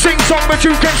have no sing-song, but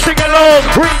you can sing along.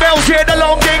 Ring bells, hear the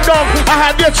long ding-dong. I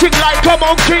have your chick like, come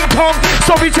on, King Kong.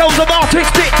 Story tells of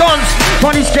artistic dons.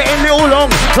 Money's getting little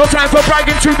long. No time for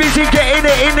bragging, too busy getting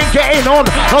it in and getting on.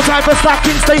 No time for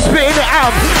slacking, stay spitting it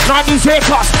out. 90s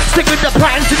haircuts, stick with the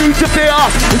patterns to do to fit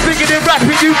us. It's bigger than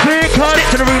rapping, you clear cut.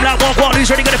 Get to the room like one, who's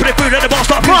ready, gonna put it through, let the boss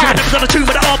start pushing. Never done a two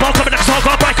with the R-bar, coming next time,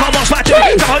 I can't watch my two.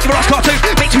 Come on, you're a Scott 2,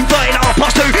 make 2:30 like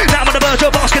 +2. Now I'm on the verge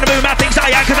of asking to move, man, things I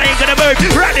am, cause I ain't gonna move.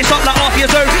 Rack this up like half years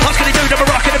old, asking to do, never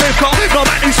rocking the move car. No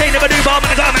man who's saying never do bar,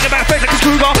 man, I got a man about fake like a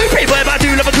Kruger. Pretty boy, but I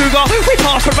do love a Kruger. We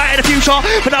pass for right in the future,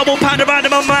 but I won't pound around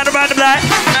them, I'm around them like.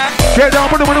 Get down,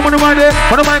 put the money mind there.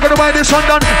 When the man gonna buy this sun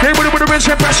done. Came with the rinse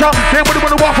and pressure. Came with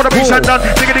the walk for the piece and done.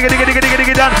 Digga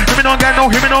done. Him no gang, no,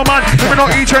 him no man. Him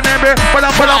no each and every.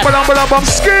 Balam,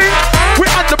 ski. We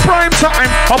at the prime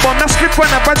time. I'm on the skip when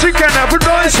the magic can never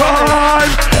die.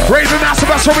 Raven Master,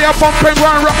 that's what we are bumping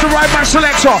round. Rock the right man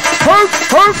selector. Hoop,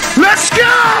 let's go.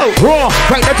 Raw,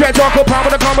 break the dread, talk up,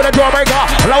 pound with the gun with the drawmaker.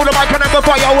 Allow the mic and never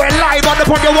fire. We're live on the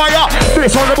point of wire.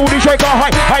 This on the booty shaker. I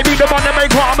beat the man to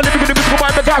make I'm a living with the musical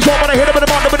mind. The cash, I'm gonna hit him with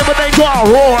the man with the danger.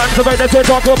 Raw, activate the dread,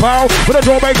 talk up, pound with the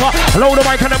drawmaker. Allow the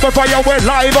mic and never fire. We're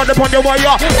live on the point of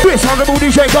wire. This on the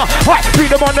booty shaker. I beat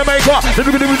the man to make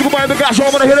living with the musical mind. The cash,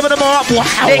 I'm gonna hit him with the mark. Wow.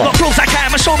 They got flows like I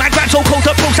am a show man, grab so cold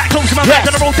up, flows like close to my back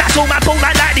on the road, that's all my phone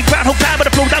like lightning, grab whole time with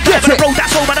the flow, that vibe on the road,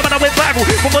 that's all man, I went viral.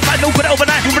 From what I know, but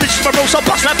overnight, you religious my road, so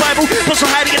bust like Bible, but so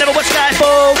hiding, you never watch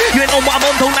Skyfall. You ain't on what I'm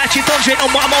on, don't like you, don't you ain't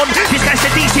on what I'm on. This guy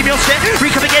said DC me on set,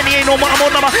 recap again, he ain't on what I'm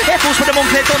on. I'm a Air Force with the monk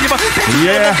head on, you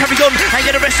yeah. Carry on, I ain't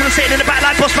get arrested and sitting in the back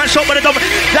like boss man shot with a dumb.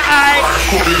 That I.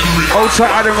 Old tight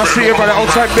Adam, I see you, brother.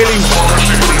 Old tight Billy.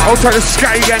 Old tight the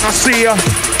Scatty gang, I see ya.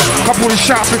 Couple of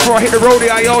shots before I hit the roadie,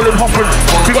 I yelled and hopping.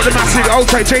 We got the massive old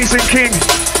tight Jason King.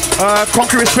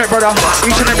 Conquer respect, brother.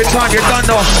 Each and every time you're done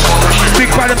though. Big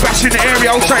bad and bash in the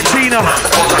area, old tight Tina.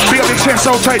 Big up the chest,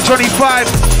 old tight Johnny 5.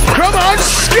 Come on,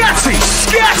 Scatty.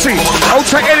 Old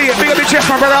tight Elliot, big up the chest,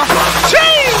 my brother.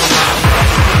 Jeez!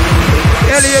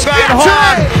 Elliot going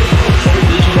hard.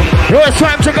 It's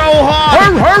time to go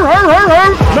hard.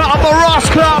 Not on the Ross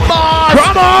Club bars.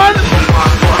 Come on!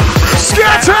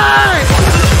 Scatty!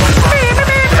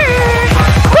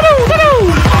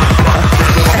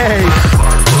 Hey.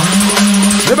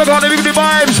 Never gonna live the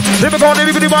vibes. Never gonna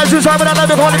live the vibes. This time I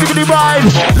never gonna live the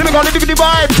vibes. Never gonna live the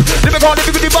vibes. Never gonna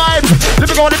live the vibes.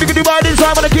 Never gonna live the vibes. This time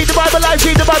I'm gonna keep the vibe alive.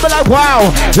 Keep the vibe alive. Wow.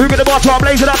 Who get the bottom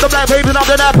blazing up the black blazing up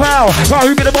to that pow? Wow.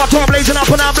 Who get the bottom blazing up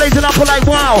and I'm blazing up like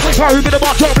wow? Wow. Who get the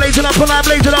bottom blazing up and I'm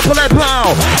blazing up like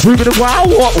pow? Who get the wow?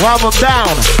 What? Wow, I'm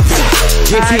down.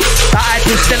 I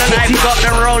just still alive. We got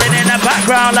them rolling in the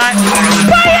background like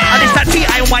fire. And it's that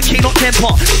T.I. on my king, not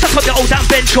temper. Stuck up the old damn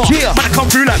bench. Man, I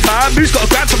come through like fam. Who's got a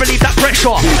grab to relieve that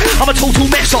pressure? I'm a total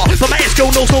messer, but my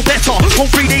ex-girl knows no better. Home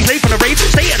 3 days late from the rave,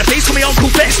 stay at the base, call me Uncle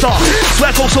Fester.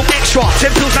 Swear go so extra,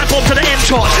 10 pills like bomb to the M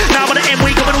chart. Now I'm on the M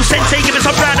week, I'm an all sensei, giving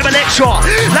some random a lecture.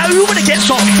 Now who wanna get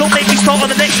soft? Don't make me start on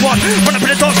the next one. Run up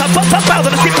in the dark, I'm bow,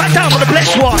 then I sit back down on the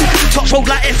blessed one. Touch road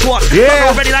like F1,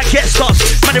 yeah. Already like get stars.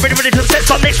 Man, they're ready to the set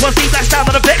start. Next one, deep blast down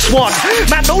on the vex one.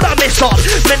 Man, know that I messed up,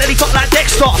 mentally fuck like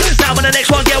Dexter. Now on the next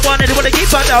one, get one, and they wanna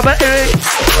keep back down, but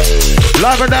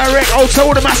live and direct, also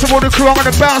all the massive, all the crew, I'm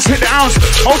gonna bounce, hit the ounce.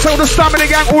 Also the stamina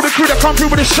gang, all the crew that come through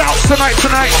with the shouts tonight.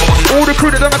 All the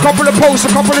crew that done a couple of posts, a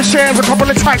couple of shares, a couple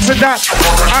of tags and that.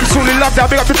 Absolutely love that,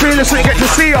 big up the fearless so you get to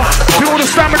see her. Do all the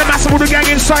stamina massive, all the gang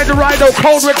inside the ride, though.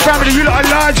 Cold Red family, you lot are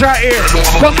large out here.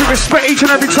 Come to respect each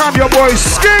and every time, your boys.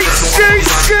 Skate.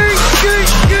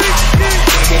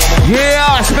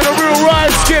 Yeah, it's been a real ride,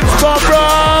 Skips, my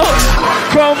bro.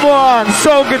 Come on,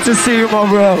 so good to see you, my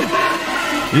bro.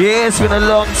 Yeah, it's been a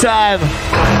long time.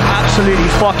 Absolutely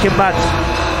fucking mad.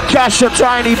 KASHA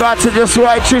Tiny about to just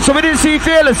ride through. So we didn't see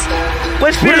Fearless.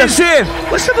 Where's Fearless? We didn't see him.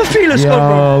 What's up with Fearless,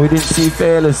 bro? We didn't see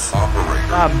Fearless.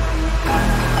 5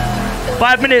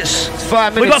 minutes.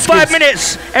 5 minutes. We got 5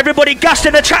 minutes. Everybody gassed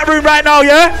in the chat room right now,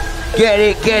 yeah? Get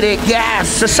it,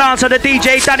 gas. The sounds of the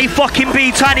DJ, Danny fucking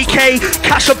B, Tiny K,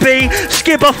 KASHA B,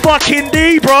 Skibba fucking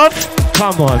D, bruv.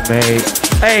 Come on, mate.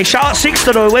 Hey, shout out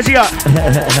SICKZTA though, where's he at?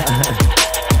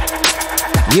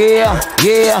 Yeah,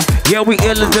 we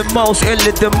iller than most,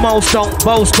 don't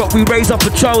boast, but we raise up a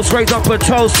toast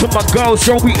to my ghost.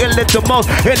 Yo, we iller than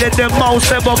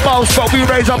most, never boast, but we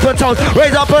raise up a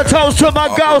toast to my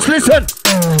ghost. Listen,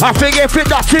 I think if it's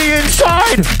dirty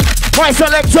inside, my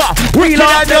selector, we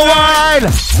like the wine.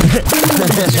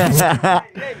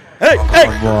 Hey.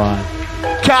 Come on.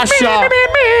 KASHA,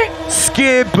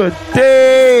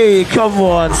 Skibadee, come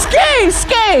on, skate,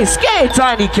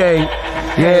 Tiny K.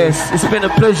 Yes, it's been a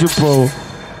pleasure, bro.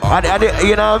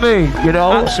 You know what I mean? You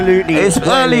know, absolutely. It's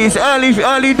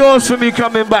early doors for me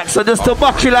coming back. So just to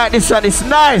buck you like this, and it's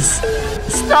nice.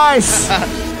 It's nice.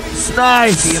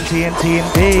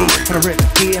 TMB, for the rip,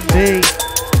 TMB.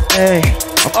 Hey,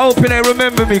 I'm hoping they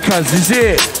remember me, cuz this is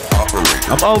it.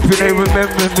 I'm hoping they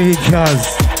remember me,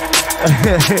 cuz.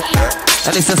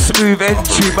 And it's a smooth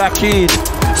entry back in.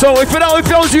 So if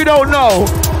those you don't know,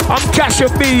 I'm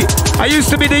KASHA B. I used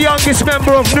to be the youngest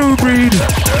member of New Breed.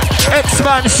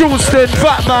 X-Man, Schulston,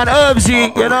 Fatman,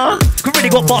 Herbsy, you know? Really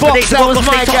got boss for days, got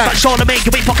my gang. Like Charlemagne,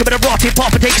 you ain't fucking with a rotted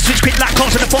pop and take a switch quick like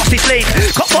cars in the fastest lane.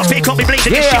 Got boss, but it can't be blamed.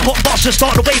 This shit hot boss to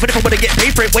start the wave. And if I wanna get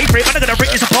paid for it, wait for it. Man, I'm gonna rip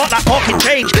this apart like parking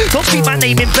change. Don't speak my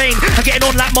name in vain. I'm getting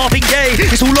on like Marvin Gaye.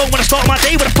 It's all long when I start my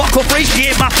day with a fuck off race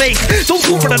in my face. Don't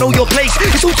talk when I know your place.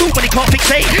 It's all talk when you can't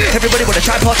fixate. Everybody wanna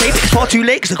try partake, but it's far too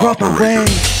late, cause the graph away.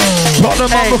 Put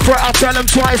them on the threat, I tell them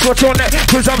twice what's on it.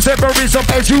 Cause I'm severing some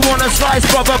edge, you wanna slice,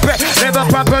 brother bet. Never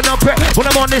pampering up it. When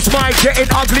I'm on this mic, getting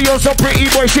ugly or some pretty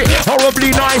boy shit.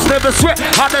 Horribly nice, never sweat.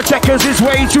 And the checkers is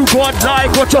way too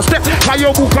godlike. Watch your step,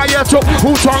 Kayo Mukaya took.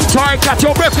 Who tongue tie, catch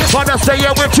your breath. Wanna stay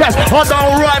here with chest, on the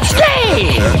rhyme,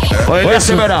 stay. Wait,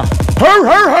 listen better.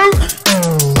 Ho.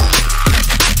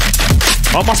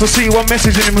 I must have seen one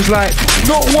message and it was like,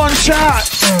 not one shot.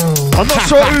 I'm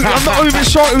not even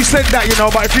sure who said that, you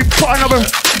know, but if you put another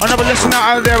listener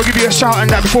out there, we'll give you a shout and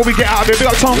that before we get out of here.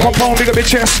 Big up Tom Compound, big up your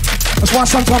chest. That's why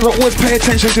sometimes I always pay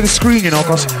attention to the screen, you know,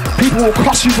 because people will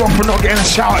cuss you off for not getting a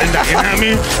shout in that, you know what I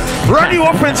mean? Run you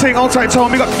off and sing, Old Tight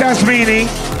Tom, big up Das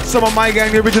Beanie. Some of my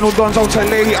gang, the original Dons, Old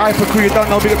Tight Lady, Iper Crew, you don't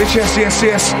know, big up your chest, yes.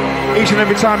 Each and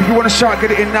every time. If you want to shout,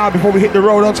 get it in now before we hit the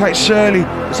road. Old Tight Shirley,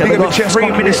 big up your chest, 3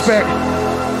 minutes. Respect.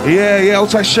 Yeah, Old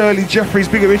Tight Shirley, Jeffries,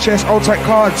 big up your chest, Old Tight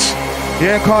Cards.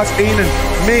 Yeah, Cards, Enan,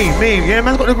 me. Yeah,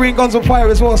 man's got the green guns on fire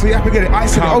as well, so you have to get it. I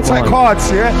said Old Tight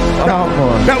Cards, yeah?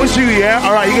 That was you, yeah?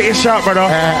 Alright, you get your shout, brother.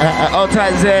 Old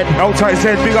Tight Z. Old Tight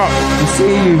Z, big up. I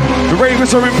see you. The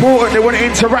Ravens are important, they want to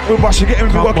interact with us. You get them,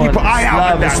 we've got to keep an eye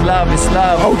out. It's love.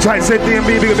 Old Tight Z,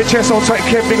 DMB, big up your chest. Old Tight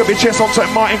Kev, big up your chest. Old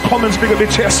Tight Martin Commons, big up your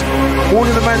chest. All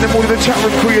of the man, all of the chat room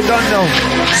crew, you done know.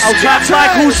 Old Tight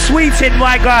Michael Sweetin,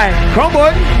 my guy. Come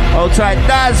on. Old Tight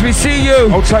Daz, we see you.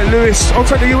 Old Tight Lewis, Old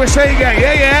Tight the USA gang,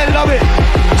 yeah, love it.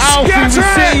 Alfie, we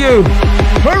see you.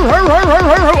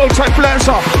 Old Tight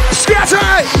Flancer, scatter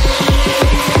it.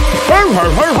 Ho.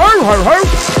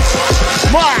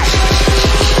 My.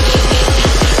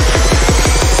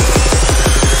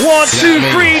 1, 2,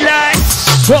 3, like.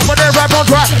 Put my name right on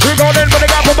track. We're going in, but they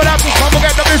got put up. I'm gonna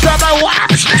get the bitch up like what?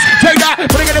 Take that.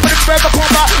 Putting it in with the best of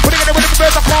combat. Putting it in with the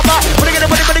best of combat. Putting it in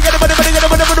with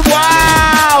the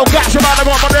wow. Gosh, I'm out of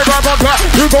my name right on track.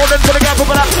 We're going in, but they got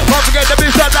put up. I'm gonna get the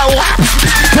bitch up like what?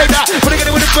 Take that. Putting it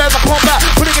in with the best of combat.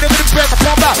 Putting it in with the best of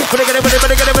combat. Putting it in with the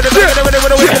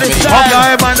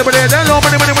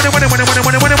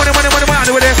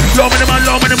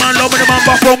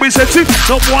from we said see,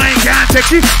 no boy can't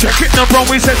take it. Check it, no from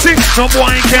we said see, no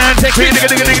boy can't take it.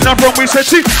 No from we said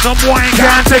see, no boy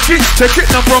can't take it. Check it,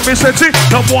 no from we said see,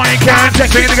 no boy can't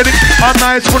take it. I'm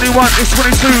now 21, it's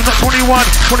 22, not 21,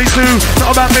 22.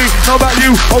 Not about me, not about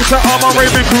you. Also, I'm a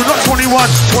Raven crew, not 21,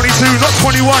 22, not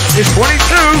 21, it's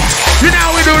 22. You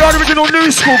know we do our original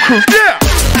new school crew, yeah.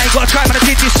 I ain't got a try, man, I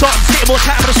did this song. Sit more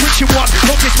time, but I switch you one.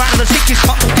 Not this man, and the sickest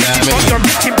cut. You're a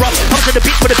victim, bro. I'm to the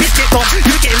beach with a biscuit on.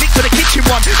 You getting licked for the kitchen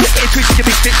one. You getting twisted, your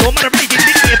biscuit on. Man, I really did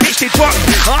lick me a bitch, did drunk.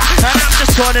 And I'm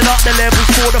just turning up the levels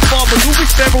for the farmers who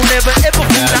wish there will never ever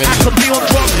fall that I could be on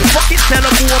drum. Fucking tell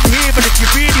them who I'm here, but if you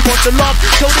really want the love,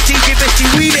 show the DJ best you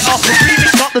wheel it up and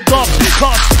remix up the dub.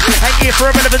 Cause I ain't here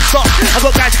for irrelevant stuff. I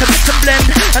got guys who can mix and blend,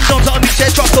 and don't let me share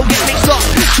drops, don't get mixed up.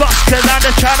 Trust, cause I'm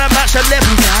just trying to match the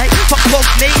level, right? Fuck both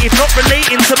native, not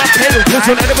relating to my pedal.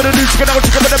 Listen, anybody new chicken, I want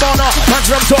you to come in the bar now. Man's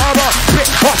from to armor. Spit,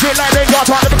 watch it like they got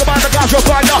time to pick up on the gas, you'll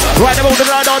find out. Right about the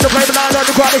line on the play, the line on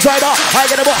the crowd inside out. I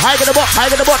get the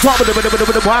butt, top.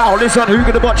 Wow, listen, who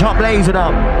get the butt top blazing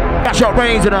up? Dash up,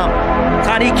 raising up.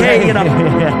 Tiny K, you know.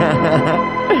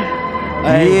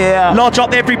 Yeah. Lodge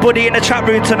up everybody in the chat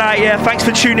room tonight, yeah. Thanks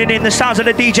for tuning in. The sounds of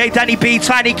the DJ, Danny B,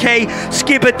 Tiny K,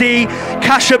 Skibadee,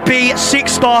 KASHA B,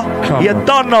 SICKZTA. You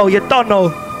don't know.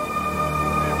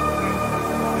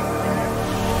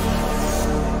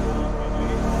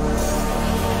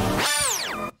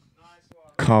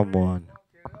 Come on.